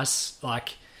scenery's nice.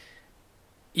 Like,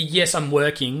 yes, I'm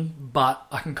working, but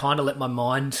I can kind of let my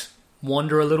mind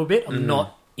wander a little bit. I'm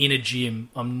not in a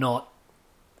gym. I'm not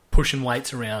pushing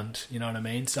weights around. You know what I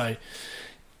mean? So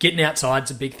getting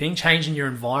outside's a big thing. Changing your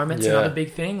environment's another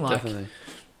big thing. Like, definitely.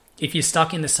 If you're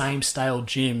stuck in the same stale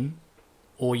gym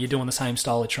or you're doing the same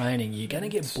style of training, you're going to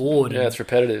get bored. Yeah, it's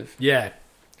repetitive. Yeah.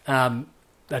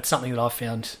 That's something that I've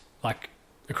found, like,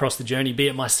 across the journey, be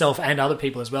it myself and other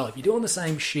people as well. If you're doing the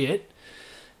same shit,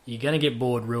 you're going to get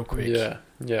bored real quick.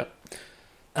 Yeah.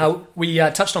 We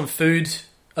touched on food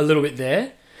a little bit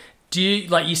there. Do you,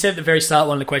 like you said at the very start,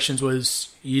 one of the questions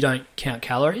was you don't count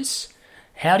calories.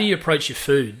 How do you approach your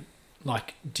food?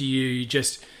 Like, do you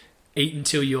just eat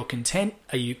until you're content?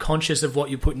 Are you conscious of what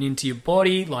you're putting into your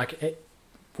body? Like,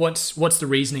 what's the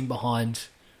reasoning behind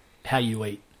how you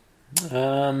eat?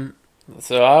 So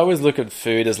I always look at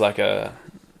food as like a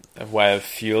way of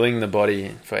fueling the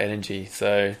body for energy.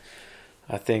 So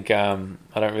I think I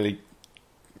don't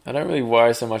really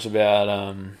worry so much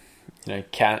about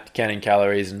counting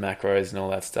calories and macros and all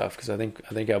that stuff, because I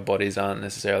think our bodies aren't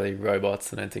necessarily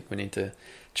robots. I don't think we need to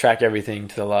track everything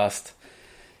to the last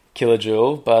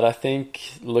kilojoule. But I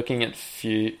think looking at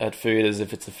food as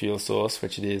if it's a fuel source,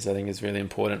 which it is, I think is really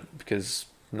important, because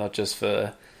not just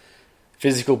for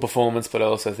physical performance, but I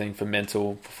also think for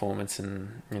mental performance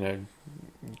and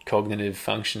cognitive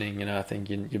functioning. I think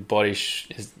your body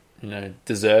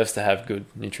deserves to have good,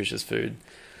 nutritious food.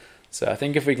 So I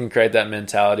think if we can create that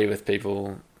mentality with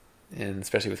people, and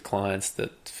especially with clients,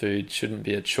 that food shouldn't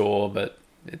be a chore, but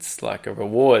it's like a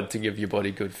reward to give your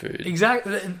body good food.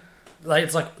 Exactly. Like,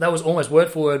 it's like that was almost word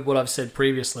for word what I've said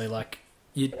previously. Like,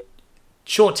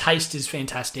 sure, taste is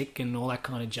fantastic and all that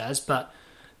kind of jazz, but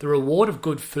the reward of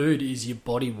good food is your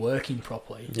body working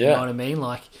properly. You know what I mean?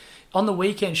 Like, on the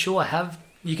weekend, sure,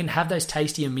 you can have those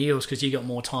tastier meals because you got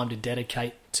more time to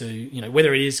dedicate to,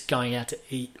 whether it is going out to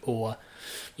eat or,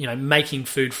 making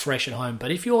food fresh at home. But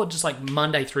if you're just like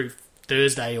Monday through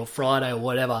Thursday or Friday or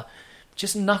whatever,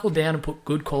 just knuckle down and put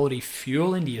good quality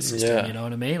fuel into your system, you know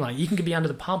what I mean? Like, you can be under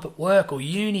the pump at work or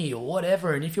uni or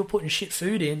whatever, and if you're putting shit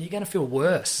food in, you're going to feel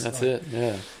worse. That's it,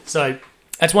 yeah. So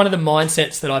that's one of the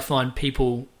mindsets that I find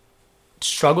people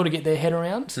struggle to get their head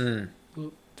around.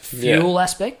 The fuel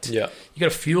aspect. Yeah. You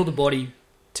got to fuel the body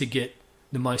to get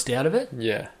the most out of it.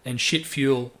 Yeah. And shit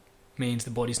fuel means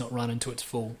the body's not running to its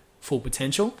full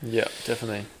potential. Yeah,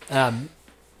 definitely. And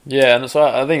so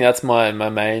I think that's my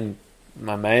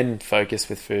main focus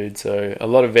with food. So a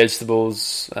lot of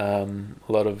vegetables, a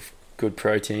lot of good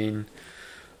protein.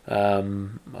 I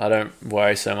don't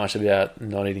worry so much about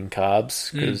not eating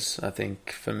carbs because I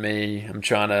think for me, I'm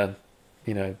trying to,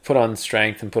 put on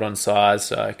strength and put on size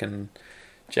so I can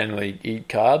generally eat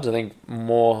carbs. I think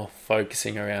more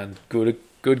focusing around good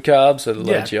carbs, so the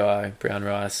low GI, brown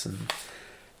rice and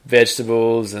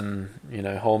vegetables and,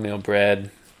 wholemeal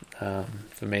bread.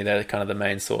 For me, they're kind of the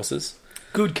main sources.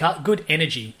 Good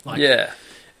energy.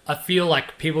 I feel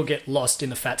like people get lost in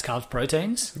the fats, carbs,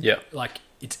 proteins. Yeah. Like,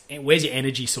 where's your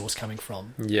energy source coming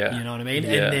from? Yeah. You know what I mean?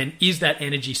 Yeah. And then is that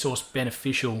energy source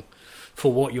beneficial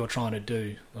for what you're trying to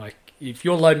do? Like, if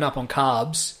you're loading up on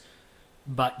carbs,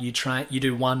 but you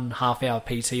do 1.5 hour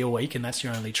PT a week and that's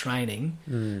your only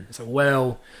training.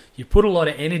 So, you put a lot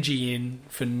of energy in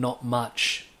for not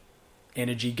much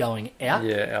energy going out.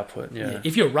 Yeah, output, yeah.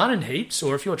 If you're running heaps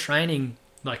or if you're training,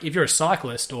 like if you're a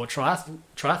cyclist or a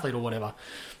triathlete or whatever,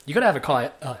 you got to have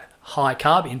a high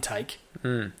carb intake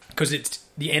because it's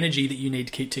the energy that you need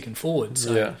to keep ticking forward.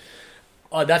 So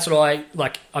that's what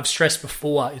I've stressed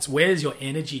before. It's where does your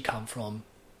energy come from?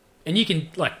 And you can,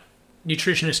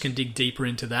 nutritionists can dig deeper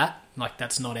into that. Like,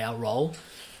 that's not our role,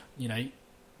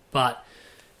 but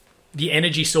the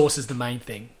energy source is the main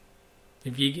thing.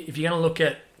 If you're going to look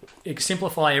at,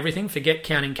 simplify everything, forget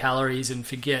counting calories and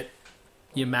forget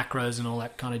your macros and all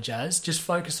that kind of jazz. Just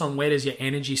focus on where does your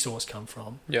energy source come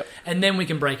from. Yep. And then we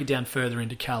can break it down further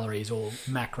into calories or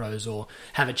macros or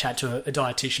have a chat to a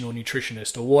dietitian or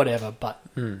nutritionist or whatever. But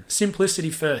simplicity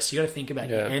first. You got to think about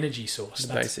your energy source.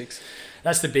 The basics.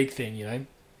 That's the big thing,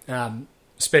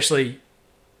 especially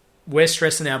we're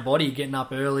stressing our body, getting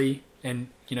up early, and,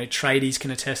 tradies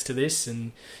can attest to this.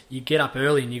 And you get up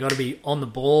early and you got to be on the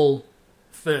ball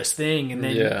first thing, and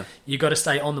then you got to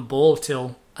stay on the ball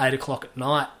till 8 o'clock at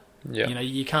night. Yeah.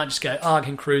 You can't just go, I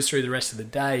can cruise through the rest of the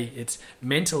day. It's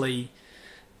mentally,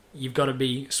 you've got to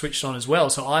be switched on as well.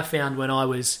 So I found when I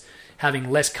was having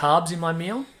less carbs in my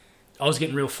meal, I was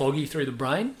getting real foggy through the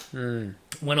brain.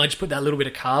 When I just put that little bit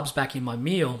of carbs back in my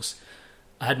meals,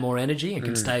 I had more energy and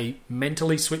could stay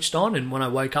mentally switched on. And when I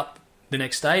woke up the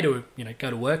next day to go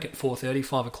to work at 4:30,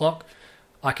 5 o'clock,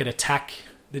 I could attack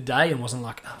the day and wasn't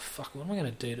like, oh fuck, what am I going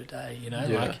to do today?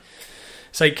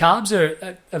 So carbs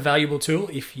are a valuable tool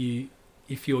if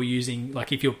you're using,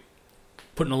 if you're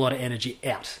putting a lot of energy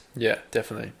out. Yeah,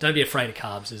 definitely. Don't be afraid of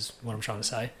carbs is what I'm trying to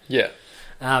say. Yeah.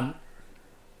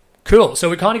 Cool. So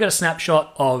we kind of got a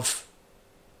snapshot of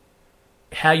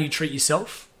how you treat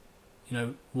yourself,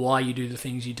 why you do the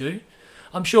things you do.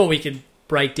 I'm sure we could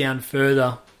break down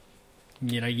further,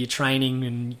 your training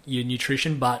and your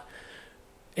nutrition, but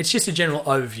it's just a general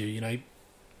overview,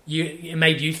 it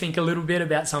made you think a little bit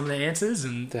about some of the answers,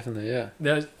 and definitely, yeah.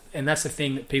 And that's the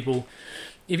thing that people,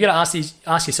 if you got to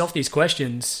ask yourself these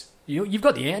questions, you've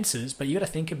got the answers, but you got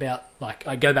to think about,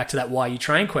 I go back to that why you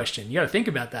train question. You got to think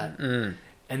about that,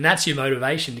 and that's your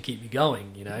motivation to keep you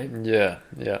going. Yeah,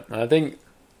 yeah. I think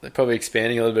probably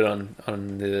expanding a little bit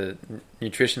on the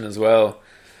nutrition as well.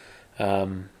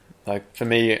 For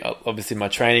me, obviously my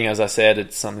training, as I said,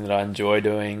 it's something that I enjoy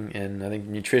doing, and I think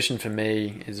nutrition for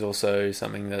me is also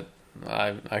something that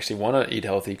I actually want to eat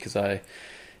healthy because I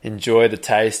enjoy the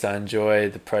taste, I enjoy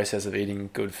the process of eating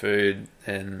good food,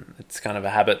 and it's kind of a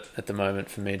habit at the moment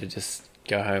for me to just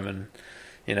go home and,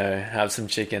 have some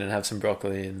chicken and have some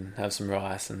broccoli and have some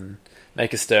rice and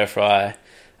make a stir fry.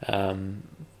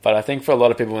 But I think for a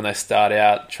lot of people when they start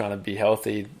out trying to be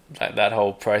healthy, that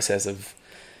whole process of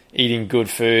eating good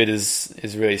food is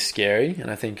really scary, and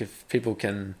I think if people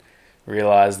can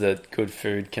realize that good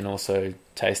food can also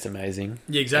taste amazing.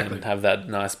 Yeah, exactly. And have that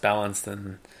nice balance,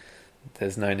 then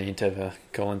there's no need to ever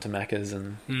call into Macca's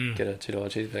and get a $2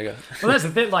 cheeseburger. Well, that's the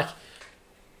thing. Like,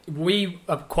 we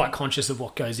are quite conscious of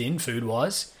what goes in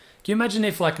food-wise. Can you imagine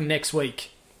if, like, next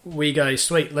week we go,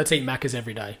 sweet, let's eat Macca's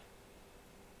every day?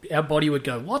 Our body would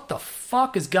go, what the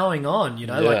fuck is going on? You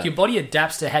know, like, your body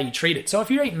adapts to how you treat it. So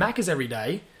if you eat Macca's every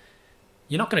day,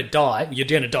 you're not going to die. You're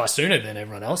going to die sooner than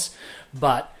everyone else,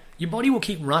 but your body will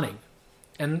keep running.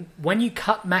 And when you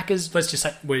cut Macca's, let's just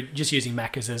say, we're just using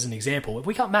Macca's as an example. If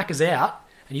we cut Macca's out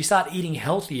and you start eating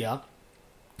healthier,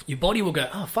 your body will go,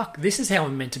 oh, fuck, this is how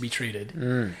I'm meant to be treated.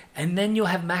 And then you'll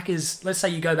have Macca's, let's say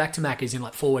you go back to Macca's in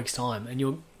like 4 weeks' time, and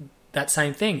you'll that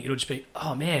same thing. It'll just be,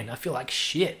 oh, man, I feel like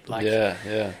shit. Like,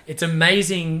 it's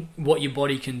amazing what your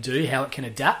body can do, how it can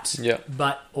adapt,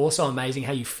 but also amazing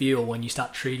how you feel when you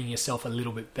start treating yourself a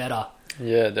little bit better.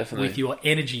 Yeah, definitely. With your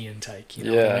energy intake, you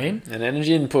know what I mean? And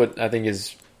energy input, I think,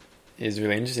 is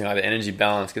really interesting. Like the energy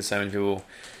balance, because so many people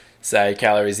say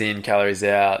calories in, calories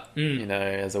out, you know,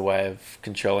 as a way of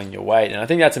controlling your weight. And I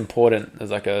think that's important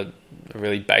as like a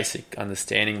really basic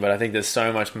understanding. But I think there's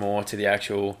so much more to the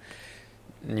actual,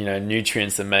 you know,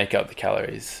 nutrients that make up the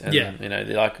calories. And, you know,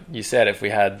 like you said, if we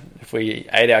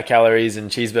ate our calories in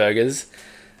cheeseburgers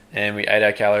and we ate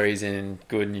our calories in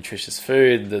good, nutritious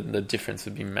food, the difference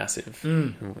would be massive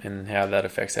in how that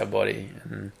affects our body.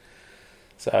 And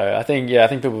so I think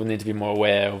people need to be more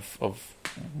aware of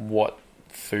what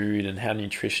food and how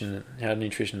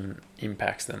nutrition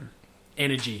impacts them.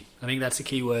 Energy. I think that's the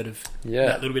key word of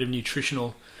that little bit of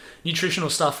nutritional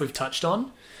stuff we've touched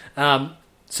on.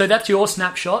 So that's your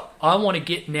snapshot. I want to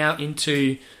get now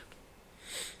into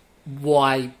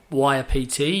why a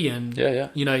PT and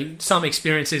you know, some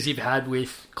experiences you've had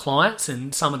with clients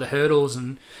and some of the hurdles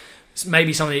and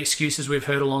maybe some of the excuses we've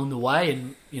heard along the way,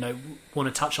 and you know,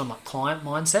 want to touch on like client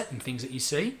mindset and things that you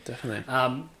see.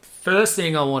 Definitely. First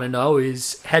thing I want to know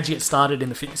is, how'd you get started in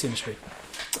the fitness industry?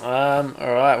 All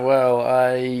right. Well,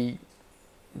 I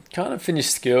kind of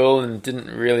finished school and didn't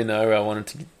really know where I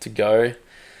wanted to go.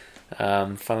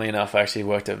 Funnily enough, I actually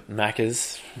worked at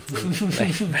Macca's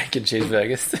making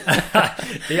cheeseburgers.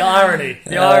 The irony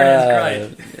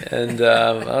is great. And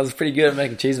I was pretty good at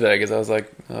making cheeseburgers. I was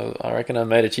like, I reckon I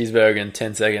made a cheeseburger in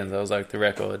 10 seconds. I was like the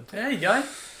record. There you go.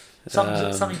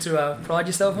 Something to pride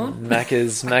yourself on.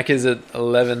 Macca's at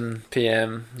 11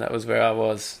 p.m. That was where I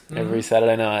was every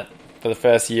Saturday night for the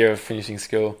first year of finishing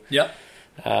school. Yep.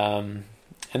 And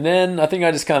then I think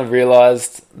I just kind of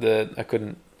realised that I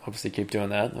couldn't obviously keep doing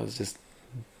that. It was just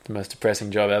the most depressing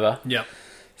job ever. Yep.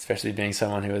 Especially being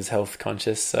someone who was health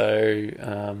conscious. So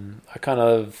I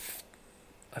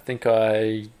think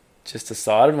I just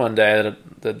decided one day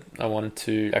that I wanted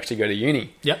to actually go to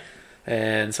uni. Yep.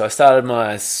 And so I started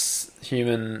my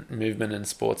human movement and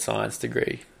sports science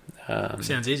degree.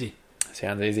 Sounds easy.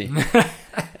 Sounds easy.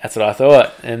 That's what I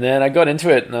thought. And then I got into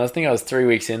it, and I think I was 3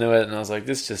 weeks into it, and I was like,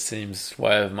 this just seems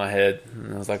way over my head.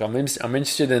 And I was like, I'm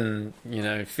interested in, you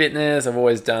know, fitness. I've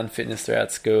always done fitness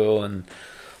throughout school and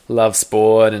love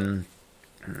sport, and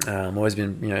always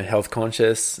been, you know, health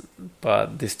conscious.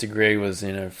 But this degree was,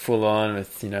 you know, full on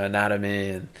with, you know, anatomy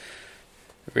and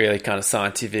really kind of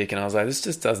scientific, and I was like, this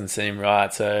just doesn't seem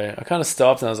right. So I kind of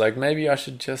stopped, and I was like, maybe I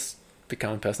should just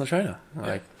become a personal trainer.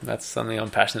 Like, that's something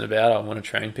I'm passionate about. I want to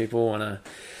train people, want to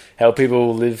help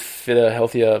people live fitter,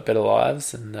 healthier, better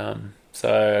lives. And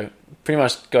so pretty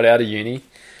much got out of uni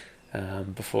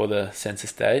before the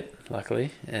census date,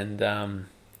 luckily, and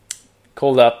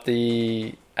called up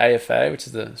the AFA, which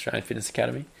is the Australian Fitness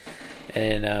Academy,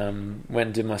 and went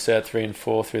and did my Cert 3 and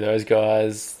 4 through those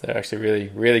guys. They're actually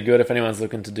really, really good. If anyone's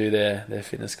looking to do their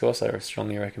fitness course, I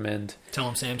strongly recommend. Tell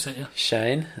them Sam sent you.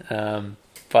 Shane.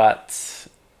 But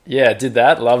yeah, did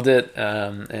that, loved it,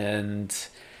 and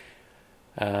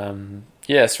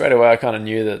straight away I kind of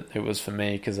knew that it was for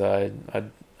me, because I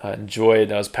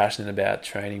was passionate about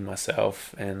training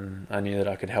myself, and I knew that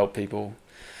I could help people.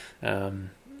 And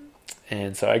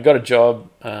so I got a job.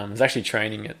 I was actually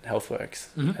training at Healthworks,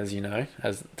 as you know,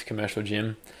 as the commercial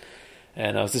gym.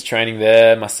 And I was just training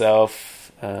there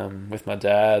myself with my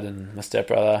dad and my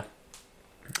stepbrother.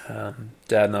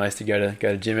 Dad and I used to go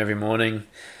to gym every morning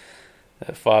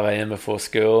at 5 a.m. before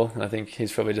school. I think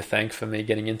he's probably to thank for me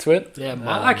getting into it. Yeah,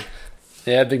 Mike.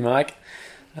 Big Mike.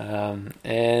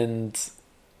 And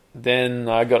then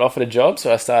I got offered a job,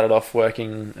 so I started off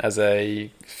working as a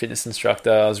fitness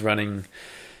instructor. I was running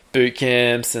boot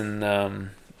camps and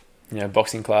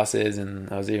boxing classes, and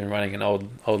I was even running an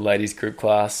old ladies group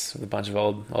class with a bunch of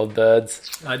old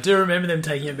birds. I do remember them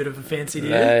taking a bit of a fancy to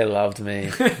you. They loved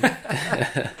me.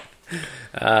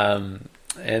 And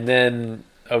then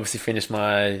obviously finished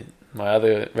my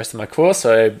other rest of my course,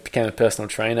 so I became a personal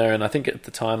trainer, and I think at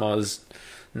the time I was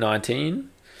 19,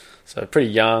 so pretty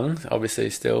young, obviously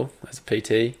still as a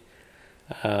PT.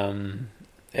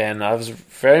 And I was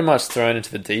very much thrown into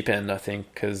the deep end, I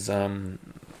think, because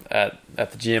at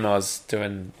the gym I was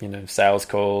doing, sales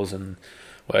calls and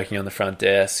working on the front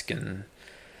desk, and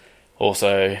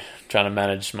also trying to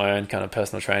manage my own kind of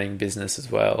personal training business as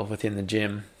well within the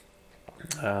gym,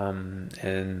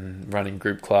 and running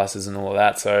group classes and all of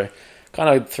that. So kind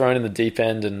of thrown in the deep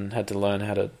end and had to learn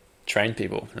how to train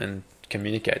people and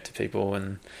communicate to people.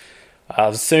 And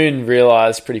I soon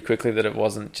realized pretty quickly that it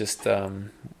wasn't just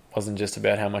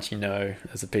about how much you know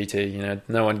as a PT.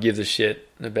 No one gives a shit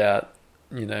about,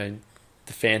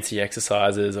 the fancy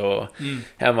exercises or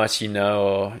how much you know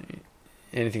or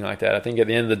anything like that. I think at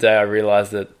the end of the day, I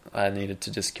realized that I needed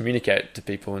to just communicate to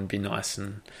people and be nice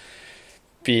and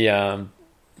be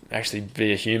actually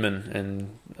be a human,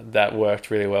 and that worked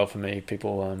really well for me.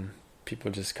 People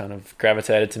just kind of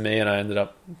gravitated to me, and I ended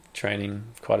up training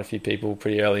quite a few people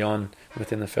pretty early on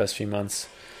within the first few months.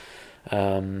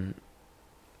 So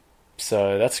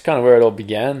that's kind of where it all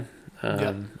began,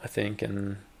 I think.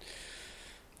 And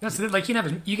that's like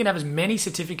you can have as many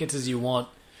certificates as you want.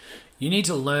 You need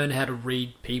to learn how to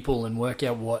read people and work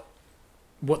out what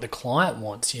the client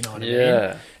wants. You know what I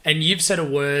mean? And you've said a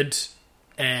word,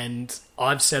 and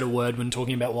I've said a word when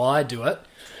talking about why I do it.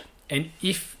 And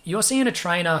if you're seeing a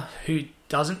trainer who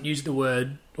doesn't use the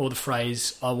word or the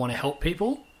phrase "I want to help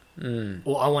people"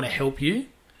 or "I want to help you,"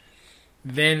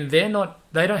 then they don't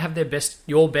have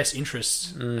your best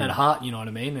interests at heart, you know what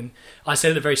I mean? And I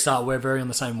said at the very start, we're very on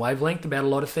the same wavelength about a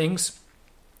lot of things.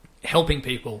 Helping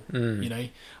people,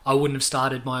 I wouldn't have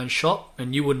started my own shop,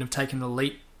 and you wouldn't have taken the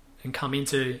leap and come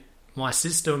into my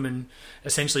system and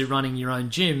essentially running your own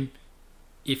gym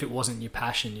if it wasn't your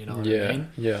passion, you know what I mean?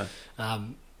 Yeah.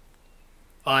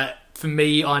 For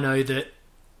me, I know that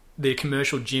the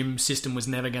commercial gym system was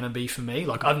never going to be for me.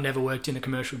 Like, I've never worked in a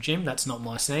commercial gym. That's not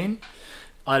my scene.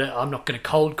 I'm not going to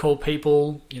cold call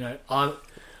people.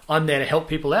 I'm there to help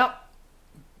people out.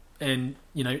 And,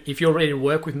 if you're ready to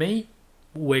work with me,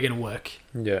 we're going to work.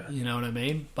 Yeah. You know what I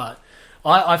mean? But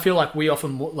I feel like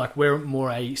we're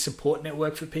more a support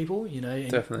network for people, and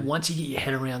definitely. Once you get your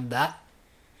head around that,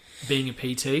 being a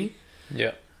PT,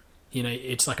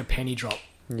 it's like a penny drop.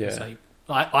 Yeah. So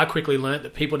I quickly learnt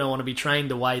that people don't want to be trained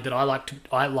the way that I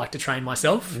like to train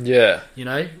myself. Yeah.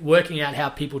 Working out how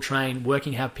people train,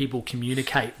 working how people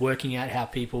communicate, working out how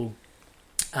people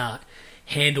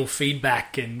handle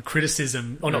feedback and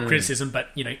criticism, or not criticism, but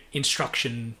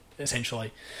instruction,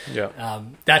 essentially. Yeah.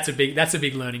 That's a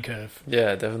big learning curve.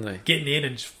 Yeah, definitely. Getting in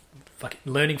and just fucking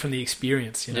learning from the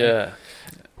experience. Yeah.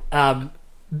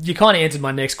 You kind of answered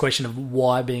my next question of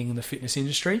why being in the fitness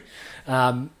industry.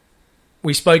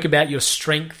 We spoke about your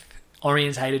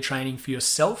strength-orientated training for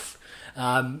yourself.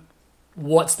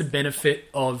 What's the benefit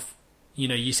of,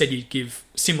 you said you'd give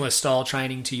similar style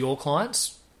training to your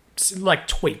clients, like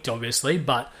tweaked, obviously,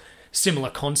 but similar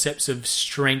concepts of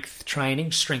strength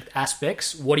training, strength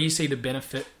aspects. What do you see the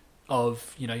benefit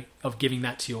of giving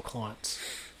that to your clients?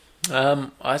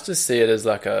 I just see it as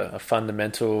like a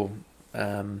fundamental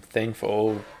thing for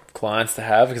all clients to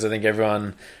have, because I think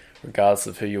everyone, regardless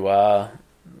of who you are,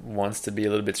 wants to be a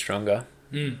little bit stronger,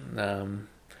 and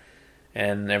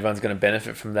everyone's going to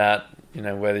benefit from that.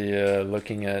 Whether you're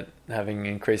looking at having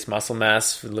increased muscle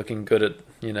mass, looking good at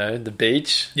the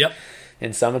beach,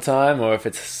 in summertime, or if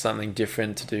it's something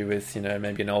different to do with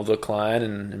maybe an older client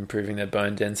and improving their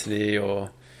bone density, or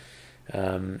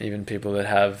even people that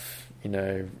have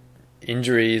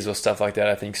injuries or stuff like that.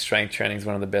 I think strength training is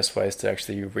one of the best ways to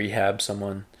actually rehab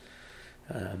someone.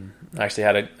 I actually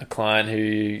had a client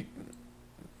who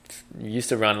used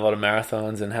to run a lot of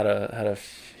marathons and had a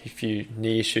few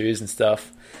knee issues and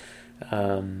stuff,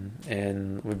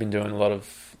 and we've been doing a lot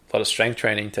of strength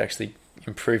training to actually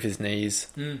improve his knees.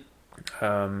 And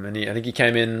I think he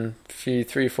came in 3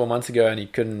 or 4 months ago, and he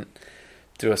couldn't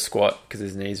do a squat because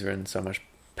his knees were in so much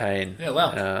pain. Yeah,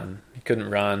 wow. He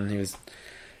couldn't run. He was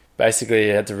basically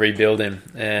had to rebuild him,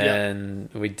 and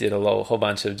we did a whole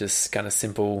bunch of just kind of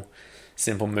simple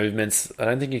movements. I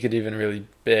don't think he could even really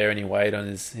bear any weight on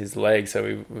his legs, so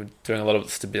we were doing a lot of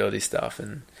stability stuff.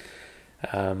 And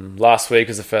last week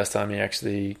was the first time he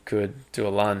actually could do a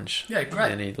lunge. Yeah,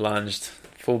 great. And he lunged,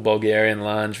 full Bulgarian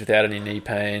lunge without any knee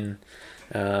pain.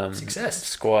 Success.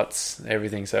 Squats,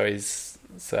 everything. So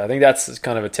I think that's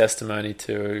kind of a testimony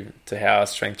to how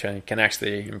strength training can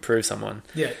actually improve someone.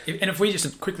 Yeah, and if we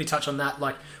just quickly touch on that,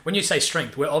 like when you say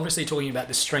strength, we're obviously talking about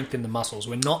the strength in the muscles.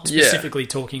 We're not specifically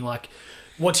talking like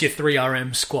what's your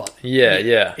 3RM squat?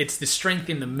 Yeah. It's the strength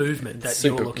in the movement that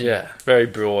you're looking at. Yeah, very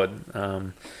broad.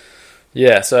 I'm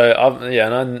not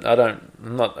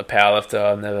a powerlifter.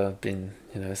 I've never been,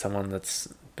 someone that's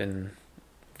been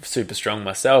super strong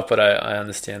myself, but I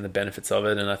understand the benefits of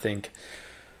it, and I think,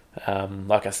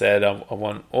 like I said, I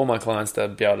want all my clients to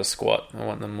be able to squat. I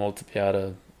want them all to be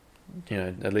able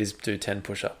to, at least do 10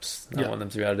 push-ups. I want them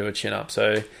to be able to do a chin-up.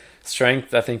 So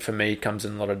strength, I think, for me, comes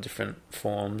in a lot of different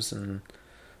forms, and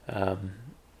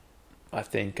I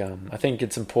think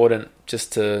it's important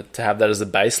just to have that as a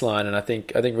baseline. And I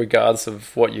think regardless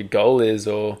of what your goal is,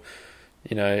 or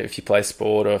if you play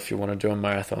sport, or if you want to do a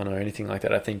marathon or anything like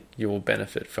that, I think you will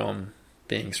benefit from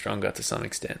being stronger to some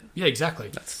extent. Yeah, exactly.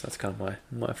 That's kind of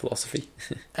my philosophy.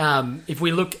 If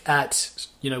we look at,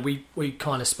 we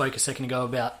kind of spoke a second ago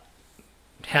about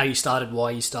how you started,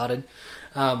 why you started.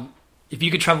 If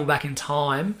you could travel back in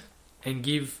time and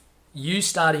give you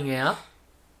starting out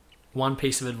one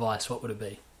piece of advice, what would it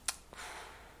be?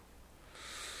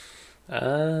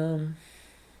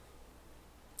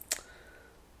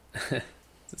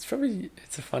 It's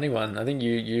a funny one. I think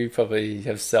you probably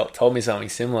have told me something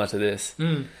similar to this.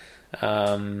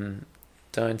 Don't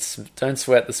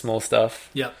sweat the small stuff.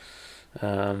 Yep.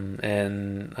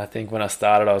 And I think when I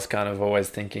started, I was kind of always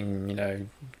thinking,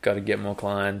 got to get more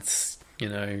clients.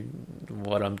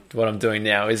 What I'm doing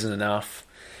now isn't enough.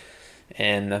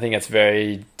 And I think that's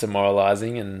very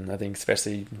demoralizing. And I think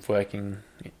especially working,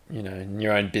 in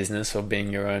your own business or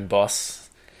being your own boss,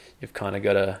 you've kind of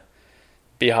got to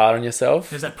be hard on yourself.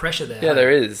 There's that pressure there. Yeah,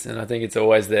 there is. And I think it's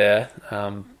always there.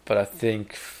 But I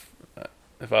think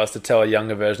if I was to tell a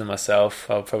younger version of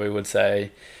myself, I probably would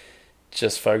say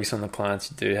just focus on the clients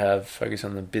you do have, focus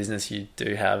on the business you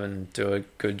do have, and do a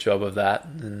good job of that.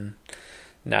 And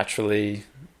naturally,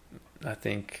 I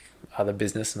think other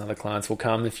business and other clients will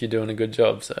come if you're doing a good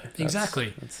job. So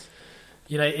exactly.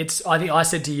 I think I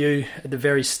said to you at the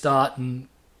very start, and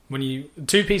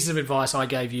two pieces of advice I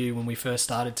gave you when we first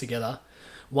started together.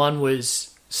 One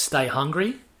was stay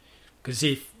hungry, because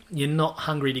if you're not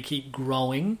hungry to keep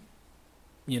growing,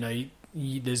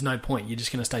 there's no point. You're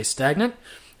just going to stay stagnant.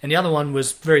 And the other one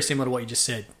was very similar to what you just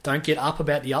said. Don't get up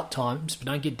about the up times, but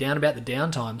don't get down about the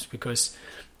down times, because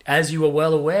as you are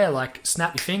well aware, like,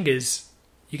 snap your fingers,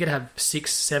 you could have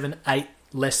 6, 7, 8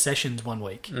 less sessions one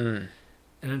week. And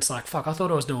it's like, fuck, I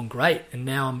thought I was doing great, and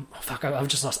now I've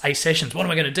just lost 8 sessions. What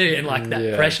am I going to do? And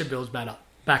that pressure builds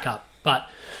back up. But,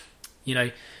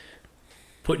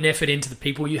 putting effort into the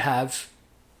people you have,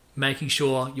 making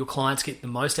sure your clients get the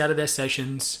most out of their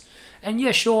sessions. And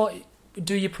yeah, sure,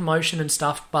 do your promotion and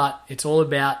stuff, but it's all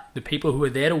about the people who are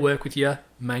there to work with you.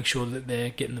 Make sure that they're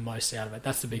getting the most out of it.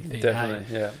 That's the big thing.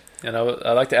 Definitely, yeah. And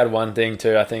I'd like to add one thing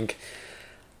too. I think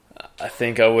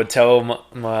I would tell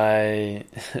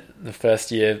the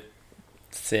first year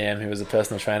Sam, who was a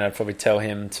personal trainer, I'd probably tell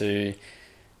him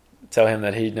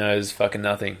that he knows fucking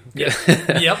nothing. Yep.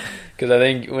 Because I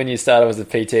think when you start off as a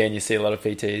PT, and you see a lot of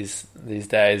PTs these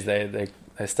days, they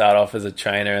start off as a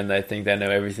trainer and they think they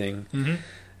know everything. Mm-hmm.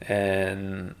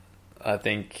 And I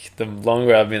think the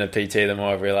longer I've been a PT, the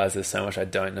more I've realized there's so much I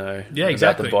don't know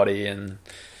about the body and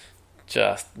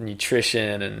just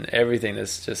nutrition and everything.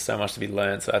 There's just so much to be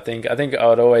learned. So I think I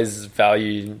would always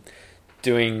value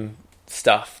doing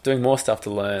more stuff to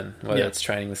learn, whether it's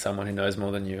training with someone who knows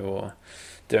more than you, or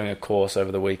doing a course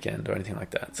over the weekend or anything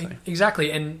like that. So.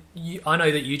 Exactly. And I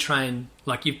know that you train,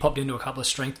 like, you've popped into a couple of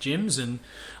strength gyms, and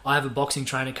I have a boxing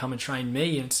trainer come and train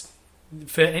me. And it's,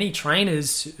 for any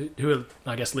trainers who are,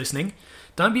 I guess, listening,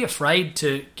 don't be afraid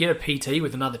to get a PT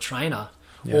with another trainer,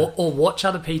 or watch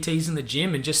other PTs in the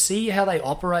gym and just see how they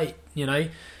operate. You're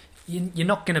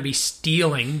not going to be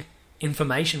stealing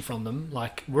information from them.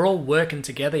 Like, we're all working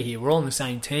together here. We're all on the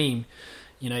same team.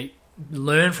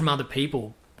 Learn from other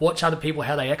people. Watch other people,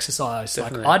 how they exercise.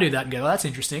 Definitely. Like, I do that and go, oh, that's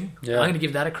interesting. Yeah. I'm going to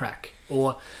give that a crack.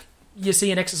 Or you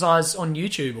see an exercise on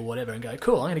YouTube or whatever and go,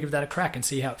 cool, I'm going to give that a crack and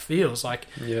see how it feels. Like,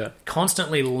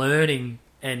 constantly learning,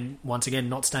 and once again,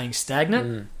 not staying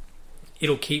stagnant.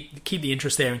 It'll keep the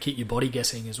interest there and keep your body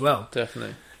guessing as well.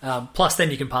 Definitely. Plus,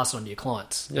 then you can pass it on to your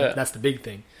clients. Yeah. That's the big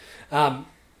thing.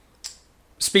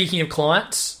 Speaking of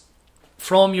clients,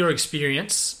 from your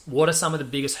experience, what are some of the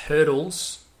biggest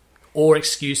hurdles or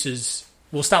excuses?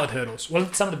 We'll start with hurdles. What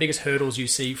are some of the biggest hurdles you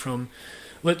see from?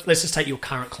 Let's just take your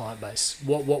current client base.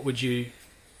 What would you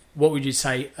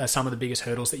say are some of the biggest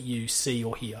hurdles that you see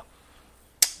or hear?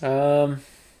 I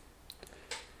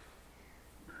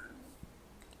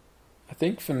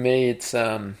think for me, it's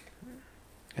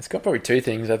got probably two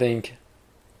things. I think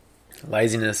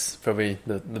laziness, probably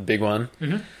the big one.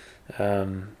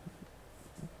 Mm-hmm.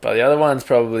 But the other one's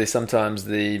probably sometimes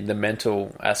the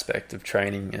mental aspect of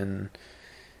training, and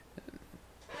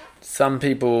some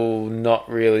people not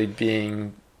really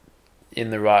being in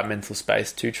the right mental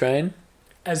space to train.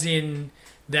 As in,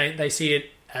 they see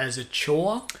it as a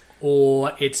chore,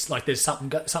 or it's like there's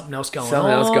something else going on.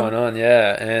 Something else going on,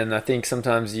 yeah. And I think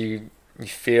sometimes you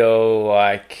feel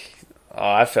like,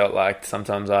 I felt like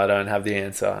sometimes I don't have the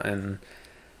answer. And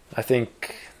I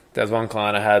think there's one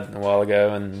client I had a while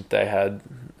ago, and they had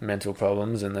mental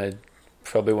problems, and they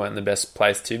probably weren't in the best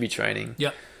place to be training.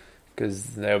 Yeah.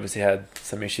 Because they obviously had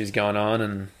some issues going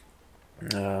on,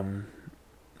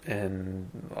 and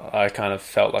I kind of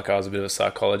felt like I was a bit of a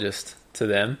psychologist to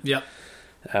them. Yep.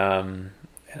 And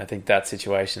I think that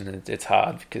situation, it's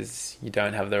hard because you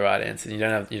don't have the right answers. You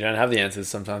don't have the answers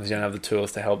sometimes. You don't have the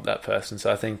tools to help that person.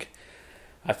 So I think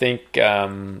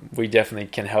we definitely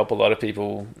can help a lot of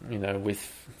people, with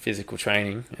physical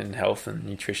training and health and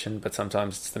nutrition. But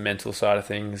sometimes it's the mental side of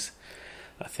things,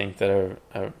 I think, that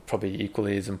are probably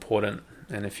equally as important.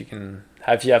 And if you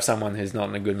have someone who's not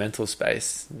in a good mental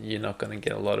space, you're not going to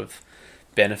get a lot of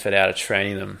benefit out of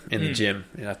training them in the gym.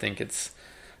 I think it's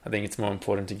more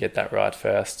important to get that right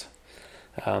first.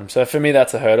 So for me,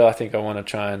 that's a hurdle. I think I want to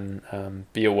try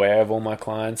and be aware of all my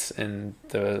clients and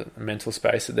the mental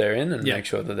space that they're in, and make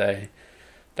sure that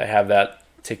they have that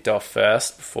ticked off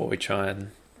first before we try and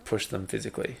push them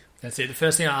physically. That's it. The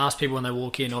first thing I ask people when they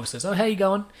walk in, obviously, is, how you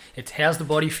going? It's, how's the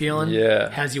body feeling? Yeah.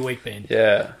 How's your week been?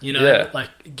 Yeah.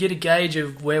 Like, get a gauge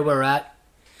of where we're at.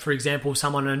 For example,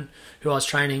 someone who I was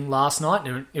training last night,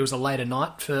 and it was a later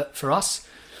night for us,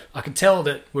 I could tell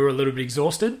that we were a little bit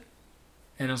exhausted.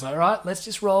 And I was like, all right, let's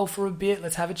just roll for a bit.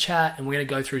 Let's have a chat. And we're going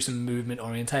to go through some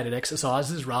movement-orientated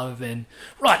exercises rather than,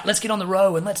 right, let's get on the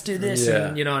row and let's do this. Yeah.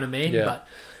 And you know what I mean? Yeah. But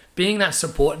being that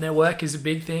support network is a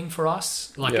big thing for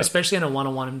us. Like, especially in a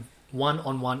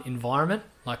one-on-one environment.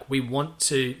 Like, we want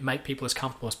to make people as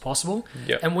comfortable as possible.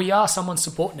 Yeah. And we are someone's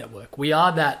support network. We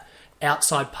are that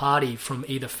outside party from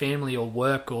either family or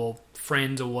work or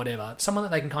friends or whatever. Someone that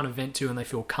they can kind of vent to and they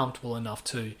feel comfortable enough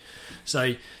to.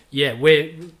 So, yeah,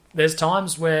 there's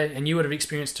times where, and you would have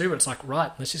experienced too, where it's like,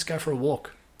 right, let's just go for a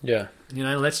walk. Yeah.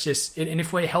 Let's just, and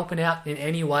if we're helping out in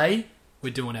any way,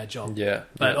 we're doing our job. Yeah.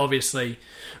 But obviously,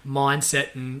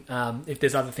 mindset and if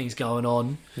there's other things going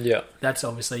on, that's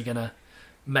obviously going to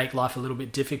make life a little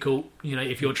bit difficult,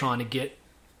 if you're trying to get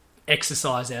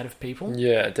exercise out of people.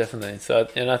 Yeah, definitely. So,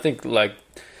 and I think like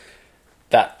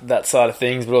that side of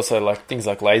things, but also like things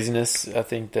like laziness, I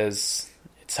think it's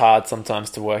hard sometimes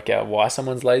to work out why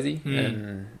someone's lazy,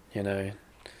 and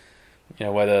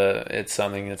whether it's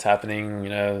something that's happening,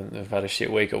 they've had a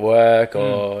shit week at work,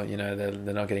 or they're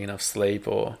not getting enough sleep,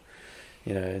 or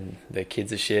their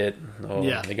kids are shit, or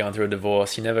they're going through a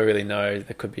divorce. You never really know.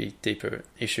 There could be deeper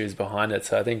issues behind it.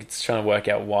 So I think it's trying to work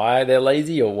out why they're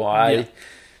lazy or why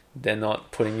they're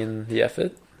not putting in the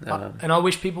effort. And I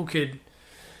wish people could,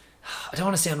 I don't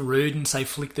want to sound rude and say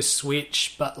flick the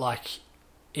switch, but like,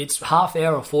 it's half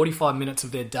hour or 45 minutes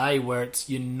of their day where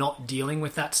you're not dealing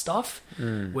with that stuff,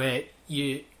 where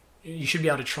you should be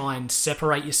able to try and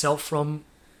separate yourself from,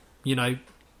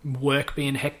 work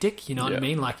being hectic, you know what I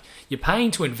mean? Like, you're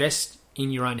paying to invest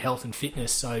in your own health and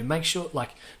fitness, so make sure,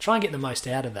 try and get the most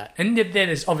out of that. And then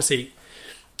there's obviously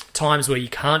times where you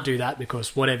can't do that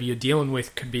because whatever you're dealing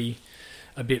with could be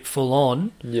a bit full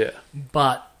on. Yeah.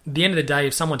 But at the end of the day,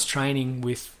 if someone's training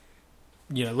with,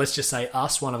 let's just say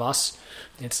one of us,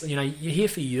 it's, you're here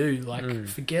for you.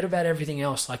 Forget about everything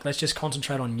else. Let's just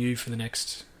concentrate on you for the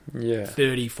next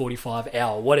 30, 45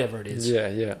 hour, whatever it is. Yeah,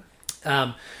 yeah.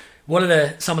 What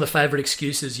are some of the favourite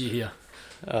excuses you hear?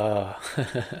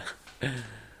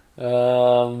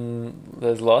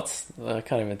 There's lots. I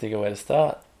can't even think of where to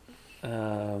start.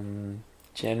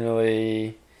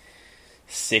 Generally,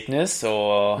 sickness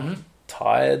or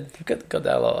tired. I've got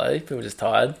that a lot. People are just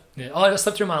tired. Yeah. Oh, I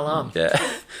slept through my alarm. Yeah.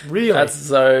 Really? That's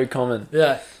so common.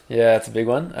 Yeah. Yeah, it's a big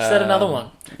one. Is that another one?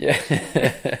 Yeah.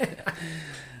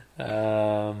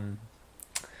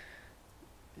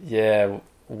 Yeah,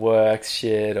 work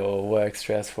shit or work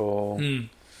stressful.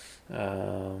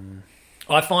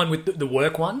 I find with the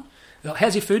work one,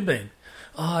 how's your food been?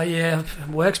 Oh yeah,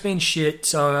 work's been shit.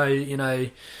 So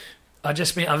I've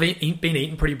been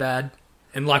eating pretty bad.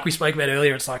 And like we spoke about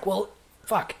earlier, it's like, well,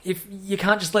 fuck, if you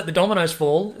can't just let the dominoes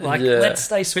fall, let's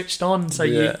stay switched on so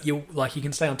you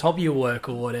can stay on top of your work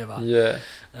or whatever. Yeah.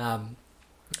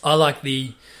 I like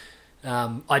the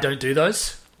I don't do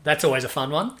those. That's always a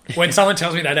fun one. When someone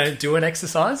tells me they don't do an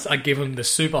exercise, I give them the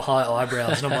super high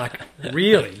eyebrows, and I'm like,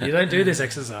 really? You don't do this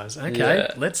exercise? Okay,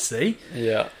 let's see.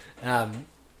 Yeah.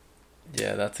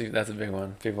 Yeah, that's a big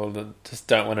one. People that just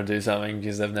don't want to do something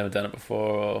because they've never done it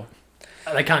before, or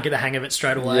They can't get the hang of it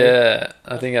straight away. yeah,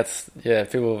 I think that's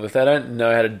people, if they don't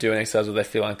know how to do an exercise or they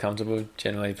feel uncomfortable,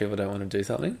 generally people don't want to do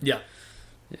something. Yeah.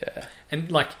 Yeah.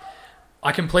 And like,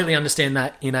 I completely understand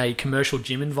that in a commercial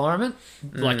gym environment,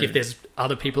 like if there's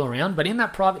other people around, but in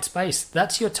that private space,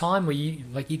 that's your time where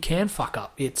you can fuck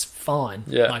up. It's fine.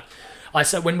 Yeah. Like I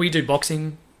said, when I do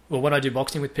boxing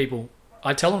with people,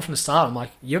 I tell them from the start, I'm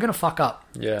like, you're going to fuck up.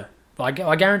 Yeah. I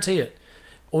guarantee it.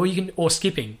 Or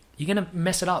skipping. You're going to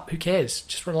mess it up. Who cares?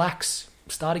 Just relax.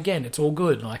 Start again. It's all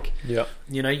good. Like, Yeah.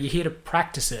 you know, you're here to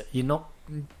practice it. You're not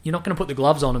going to put the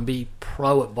gloves on and be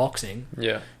pro at boxing.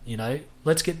 Yeah. You know,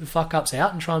 let's get the fuck ups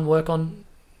out and try and work on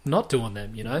not doing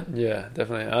them, you know? Yeah,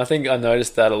 definitely. I think I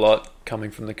noticed that a lot coming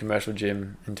from the commercial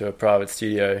gym into a private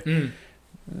studio. It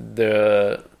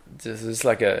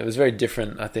was very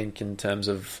different, I think, in terms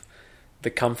of the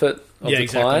comfort of the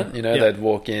client. You know, they'd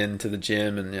walk into the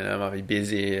gym and, you know, it might be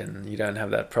busy and you don't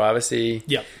have that privacy.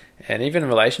 Yep. And even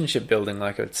relationship building,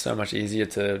 like it's so much easier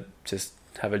to just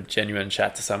have a genuine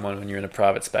chat to someone when you're in a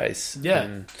private space. Yeah.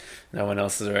 And no one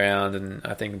else is around. And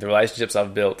I think the relationships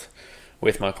I've built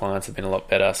with my clients have been a lot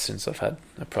better since I've had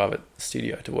a private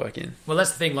studio to work in. Well,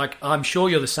 that's the thing. Like, I'm sure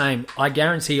you're the same. I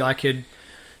guarantee I could,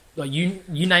 like, you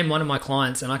name one of my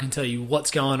clients and I can tell you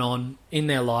what's going on in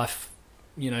their life,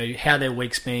 you know, how their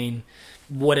week's been,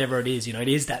 whatever it is. You know, it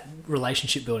is that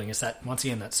relationship building. It's that, once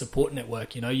again, that support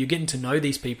network. You know, you're getting to know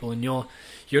these people and you're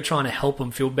trying to help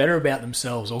them feel better about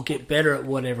themselves or get better at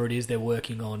whatever it is they're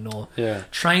working on, or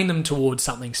train them towards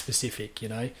something specific, you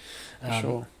know.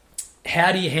 Sure.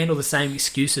 How do you handle the same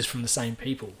excuses from the same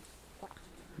people?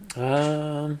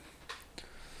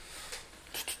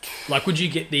 Like, would you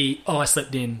get I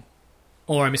slept in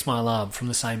or I missed my alarm from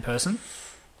the same person?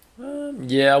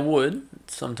 Yeah, I would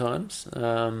sometimes.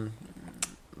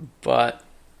 But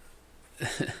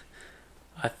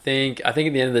I think at the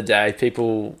end of the day,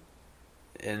 people,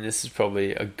 and this is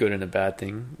probably a good and a bad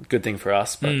thing, good thing for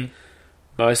us, but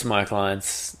most of my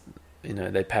clients, you know,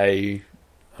 they pay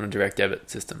on a direct debit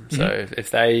system. So if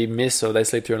they miss or they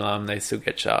sleep through an alarm, they still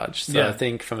get charged. So I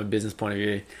think from a business point of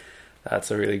view,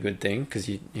 that's a really good thing, because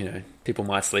you know, people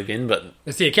might sleep in, but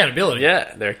it's the accountability.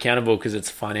 Yeah, they're accountable because it's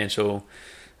financial.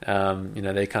 You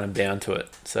know, they're kind of bound to it.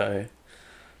 So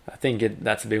I think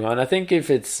that's a big one. I think if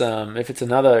it's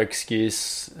another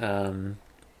excuse,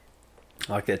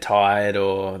 like they're tired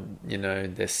or, you know,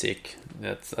 they're sick,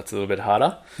 that's a little bit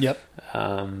harder. Yep.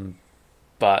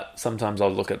 But sometimes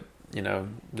I'll look at, you know,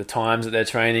 the times that they're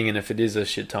training, and if it is a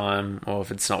shit time or if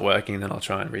it's not working, then I'll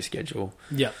try and reschedule.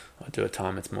 Yep. I'll do a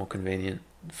time that's more convenient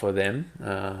for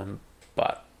them.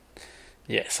 But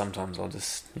yeah, sometimes I'll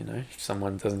just, you know, if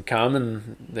someone doesn't come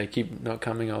and they keep not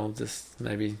coming, I'll just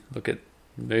maybe look at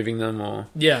moving them or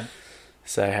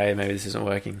say, hey, maybe this isn't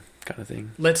working, kind of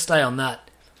thing. Let's stay on that.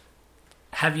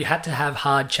 Have you had to have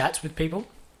hard chats with people?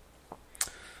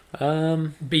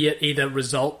 Be it either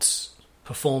results,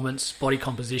 performance, body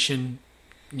composition,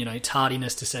 you know,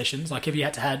 tardiness to sessions. Like, have you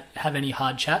had to have any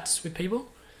hard chats with people?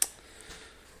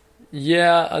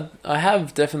 Yeah, I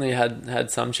have definitely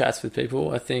had some chats with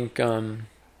people. I think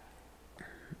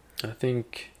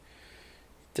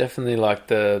definitely like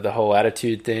the whole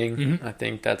attitude thing. I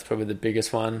think that's probably the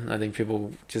biggest one. I think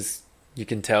people just, you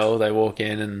can tell they walk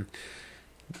in and,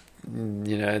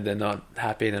 you know, they're not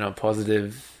happy, they're not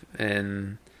positive,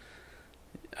 and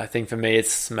I think for me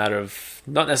it's a matter of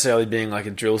not necessarily being like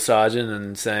a drill sergeant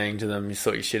and saying to them, you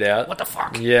sort your shit out. What the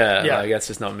fuck? Yeah. Like, that's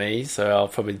just not me. So I'll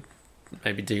probably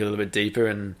maybe dig a little bit deeper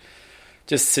and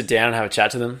just sit down and have a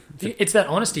chat to them. It's that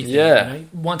honesty thing. Yeah. You know?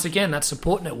 Once again, that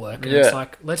support network. And it's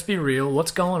like, let's be real.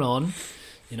 What's going on?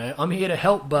 You know, I'm here to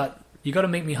help, but you got to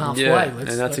meet me halfway. Yeah, and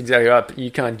that's exactly right. We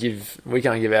can't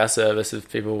give our service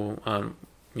if people aren't,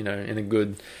 you know, in a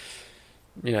good,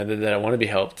 you know, they don't want to be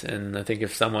helped. And I think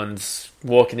if someone's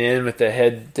walking in with their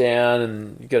head down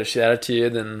and you've got a shit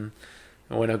attitude, then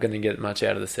we're not going to get much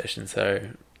out of the session. So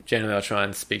generally I'll try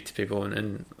and speak to people,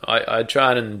 and I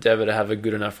try and endeavour to have a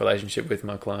good enough relationship with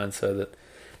my clients so that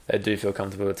they do feel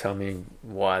comfortable to tell me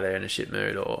why they're in a shit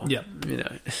mood or, you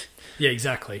know. Yeah,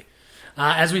 exactly.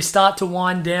 As we start to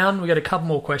wind down, we've got a couple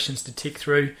more questions to tick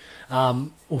through.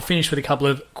 We'll finish with a couple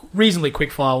of reasonably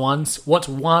quick fire ones. What's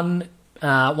one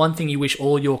thing you wish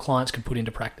all your clients could put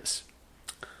into practice?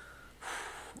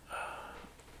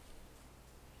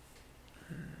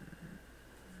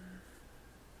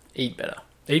 Eat better.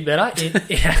 Eat better?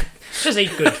 Just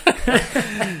eat good.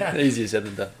 Easier said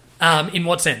than done. In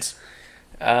what sense?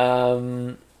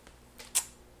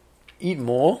 Eat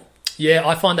more. Yeah,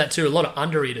 I find that too. A lot of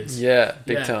undereaters. Yeah,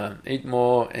 big time. Eat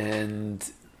more and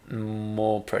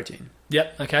more protein.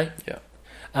 Yep. Okay. Yeah.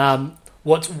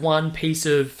 What's one piece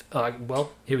of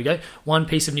here we go. One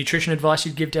piece of nutrition advice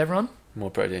you'd give to everyone?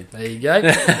 More protein. There you go.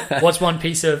 What's one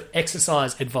piece of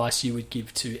exercise advice you would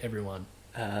give to everyone?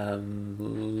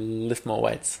 Lift more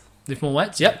weights. Lift more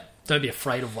weights? Yep. Don't be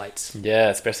afraid of weights. Yeah,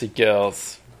 especially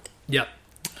girls. Yep.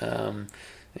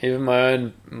 Even my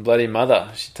own bloody mother,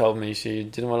 she told me she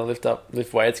didn't want to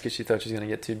lift weights because she thought she was going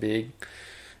to get too big.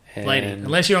 And Lady,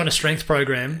 unless you're on a strength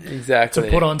program exactly to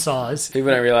put on size.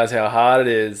 People don't realise how hard it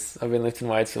is. I've been lifting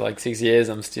weights for like 6 years.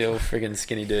 I'm still friggin'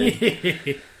 skinny dude.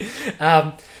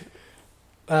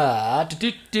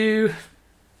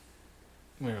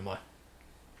 Where am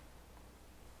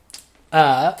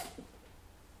I?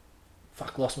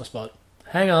 Fuck, lost my spot.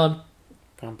 Hang on.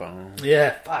 Bum, bum.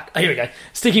 Yeah, fuck. Here we go.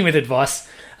 Sticking with advice.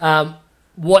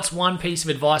 What's one piece of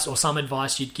advice or some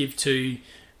advice you'd give to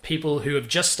people who have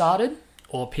just started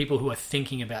or people who are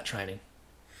thinking about training?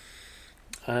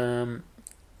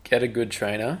 Get a good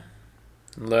trainer.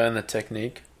 Learn the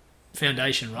technique.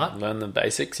 Foundation, right? Learn the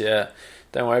basics, yeah.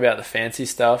 Don't worry about the fancy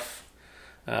stuff.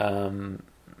 I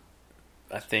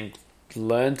think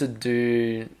learn to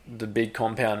do the big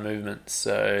compound movements.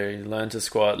 So learn to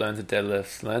squat, learn to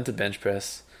deadlift, learn to bench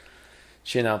press,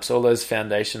 chin-ups, all those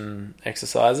foundation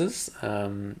exercises,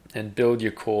 and build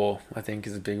your core, I think,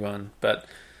 is a big one. But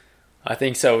I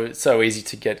think it's so easy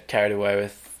to get carried away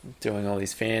with doing all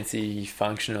these fancy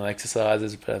functional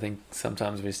exercises, but I think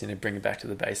sometimes we just need to bring it back to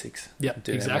the basics. Yeah,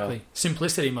 exactly. Well.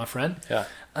 Simplicity, my friend. Yeah.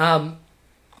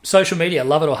 Social media,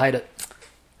 love it or hate it?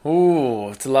 Ooh,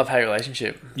 it's a love-hate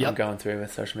relationship I'm Yep. going through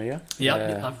with social media.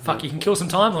 Yeah. Fuck, you can kill some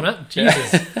time on it.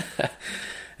 Jesus.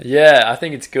 Yeah, I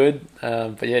think it's good.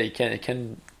 But yeah, it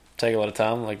can take a lot of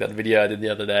time. Like that video I did the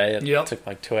other day, it took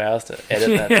like 2 hours to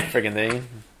edit that friggin' thing.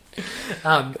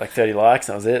 Like 30 likes,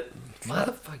 and that was it.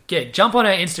 Motherfucker. Yeah, jump on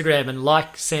our Instagram and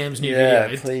like Sam's new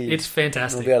video. Please. It's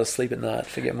fantastic. We'll be able to sleep at night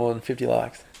if we get more than 50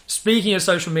 likes. Speaking of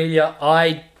social media,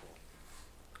 I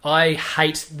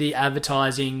hate the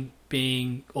advertising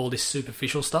being all this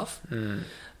superficial stuff.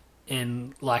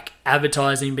 And like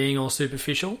advertising being all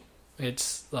superficial.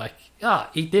 It's like,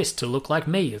 eat this to look like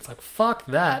me. It's like, fuck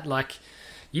that. Like,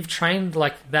 you've trained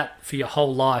like that for your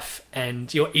whole life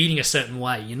and you're eating a certain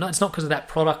way. It's not because of that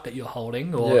product that you're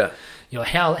holding or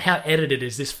how edited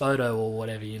is this photo or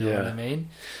whatever, you know what I mean?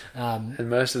 And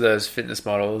most of those fitness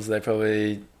models, they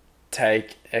probably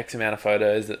take X amount of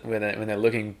photos when they're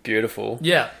looking beautiful.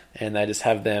 Yeah. And they just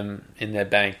have them in their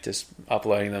bank, just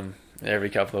uploading them every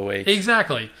couple of weeks.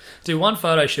 Exactly. Do one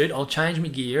photo shoot, I'll change my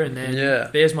gear and then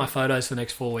there's my photos for the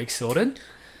next 4 weeks sorted.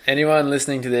 Anyone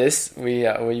listening to this, we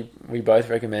both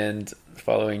recommend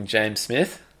following James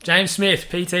Smith. James Smith,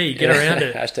 PT, get around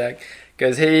it. Hashtag.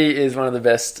 Because he is one of the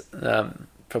best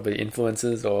probably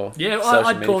influencers or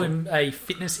I'd call him a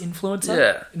fitness influencer.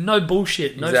 Yeah. No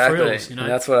bullshit, no frills. And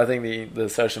that's what I think the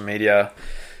social media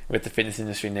with the fitness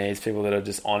industry needs, people that are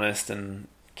just honest and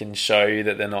can show you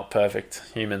that they're not perfect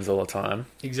humans all the time.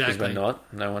 Exactly. Because we're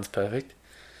not. No one's perfect.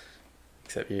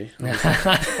 Except you.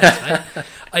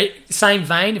 Same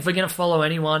vein, if we're going to follow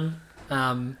anyone,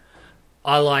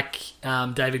 I like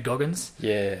David Goggins.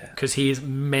 Yeah. Because he is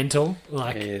mental.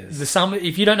 Like he is.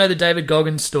 If you don't know the David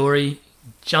Goggins story,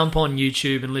 jump on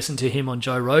YouTube and listen to him on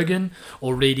Joe Rogan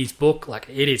or read his book. Like,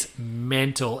 it is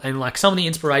mental. And like some of the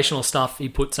inspirational stuff he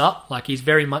puts up, like he's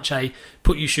very much a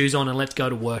put your shoes on and let's go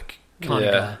to work kind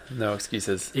of guy. No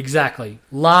excuses. Exactly.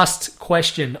 Last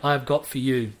question I've got for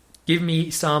you. Give me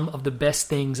some of the best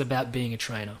things about being a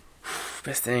trainer.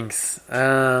 Best things.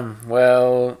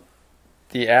 Well,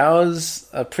 the hours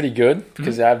are pretty good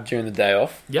because I have during the day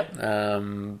off. Yep.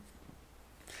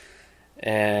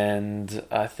 And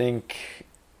I think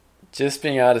just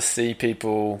being able to see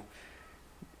people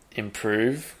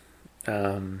improve,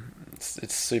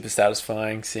 it's super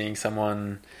satisfying seeing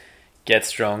someone get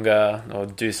stronger or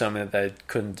do something that they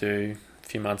couldn't do a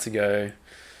few months ago.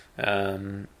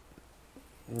 I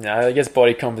guess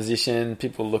body composition,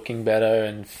 people looking better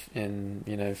and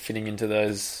fitting into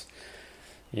those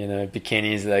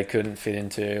bikinis that they couldn't fit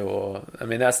into, or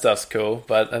that stuff's cool.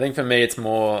 But I think for me it's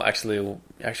more actual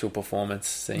performance,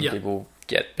 seeing people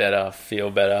get better, feel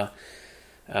better.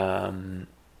 And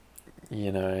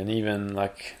even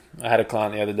like I had a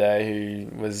client the other day who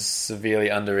was severely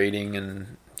under eating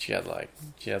and she had like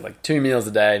 2 meals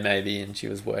a day maybe, and she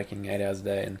was working 8 hours a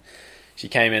day, and she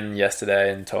came in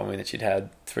yesterday and told me that she'd had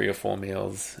 3 or 4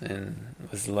 meals and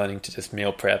was learning to just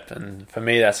meal prep. And for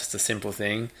me, that's just a simple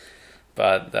thing,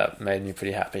 but that made me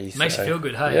pretty happy. Makes you feel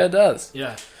good, hey? Yeah, it does.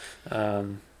 Yeah.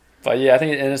 But yeah, I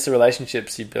think it's the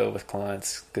relationships you build with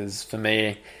clients. Because for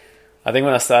me, I think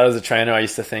when I started as a trainer, I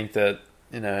used to think that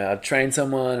I'd train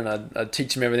someone and I'd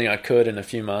teach them everything I could in a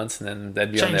few months, and then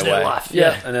they'd be Change on their way. life.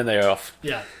 Yeah, and then they're off.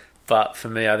 Yeah. But for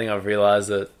me, I think I've realised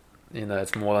that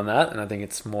it's more than that, and I think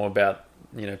it's more about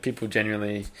people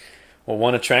genuinely will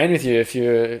want to train with you if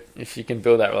you can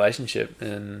build that relationship,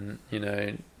 and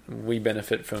we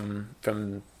benefit from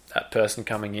that person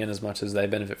coming in as much as they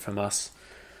benefit from us.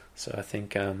 So I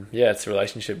think it's a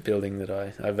relationship building that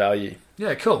I value.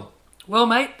 Yeah, cool. Well,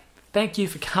 mate, thank you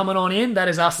for coming on in. That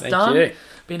is us Thank done. you.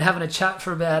 Been having a chat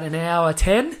for about an hour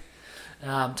 10.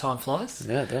 Time flies.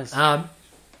 Yeah, it does.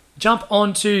 Jump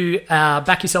onto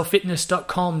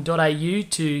backyourselffitness.com.au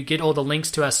to get all the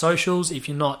links to our socials. If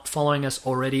you're not following us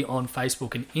already on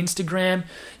Facebook and Instagram,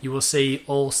 you will see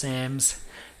all Sam's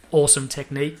awesome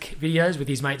technique videos with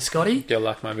his mate Scotty. Go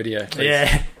like my video, please.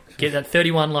 Yeah. Get that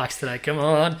 31 likes today. Come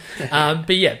on.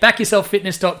 But yeah,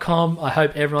 backyourselffitness.com. I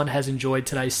hope everyone has enjoyed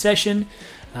today's session.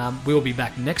 We'll be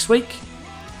back next week.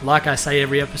 Like I say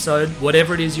every episode,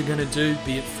 whatever it is you're going to do,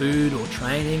 be it food or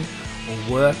training or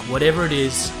work, whatever it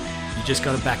is, you just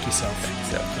got to back yourself.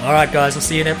 All right, guys. I'll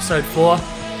see you in episode 4. All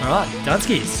right.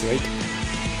 Dunskies. Sweet.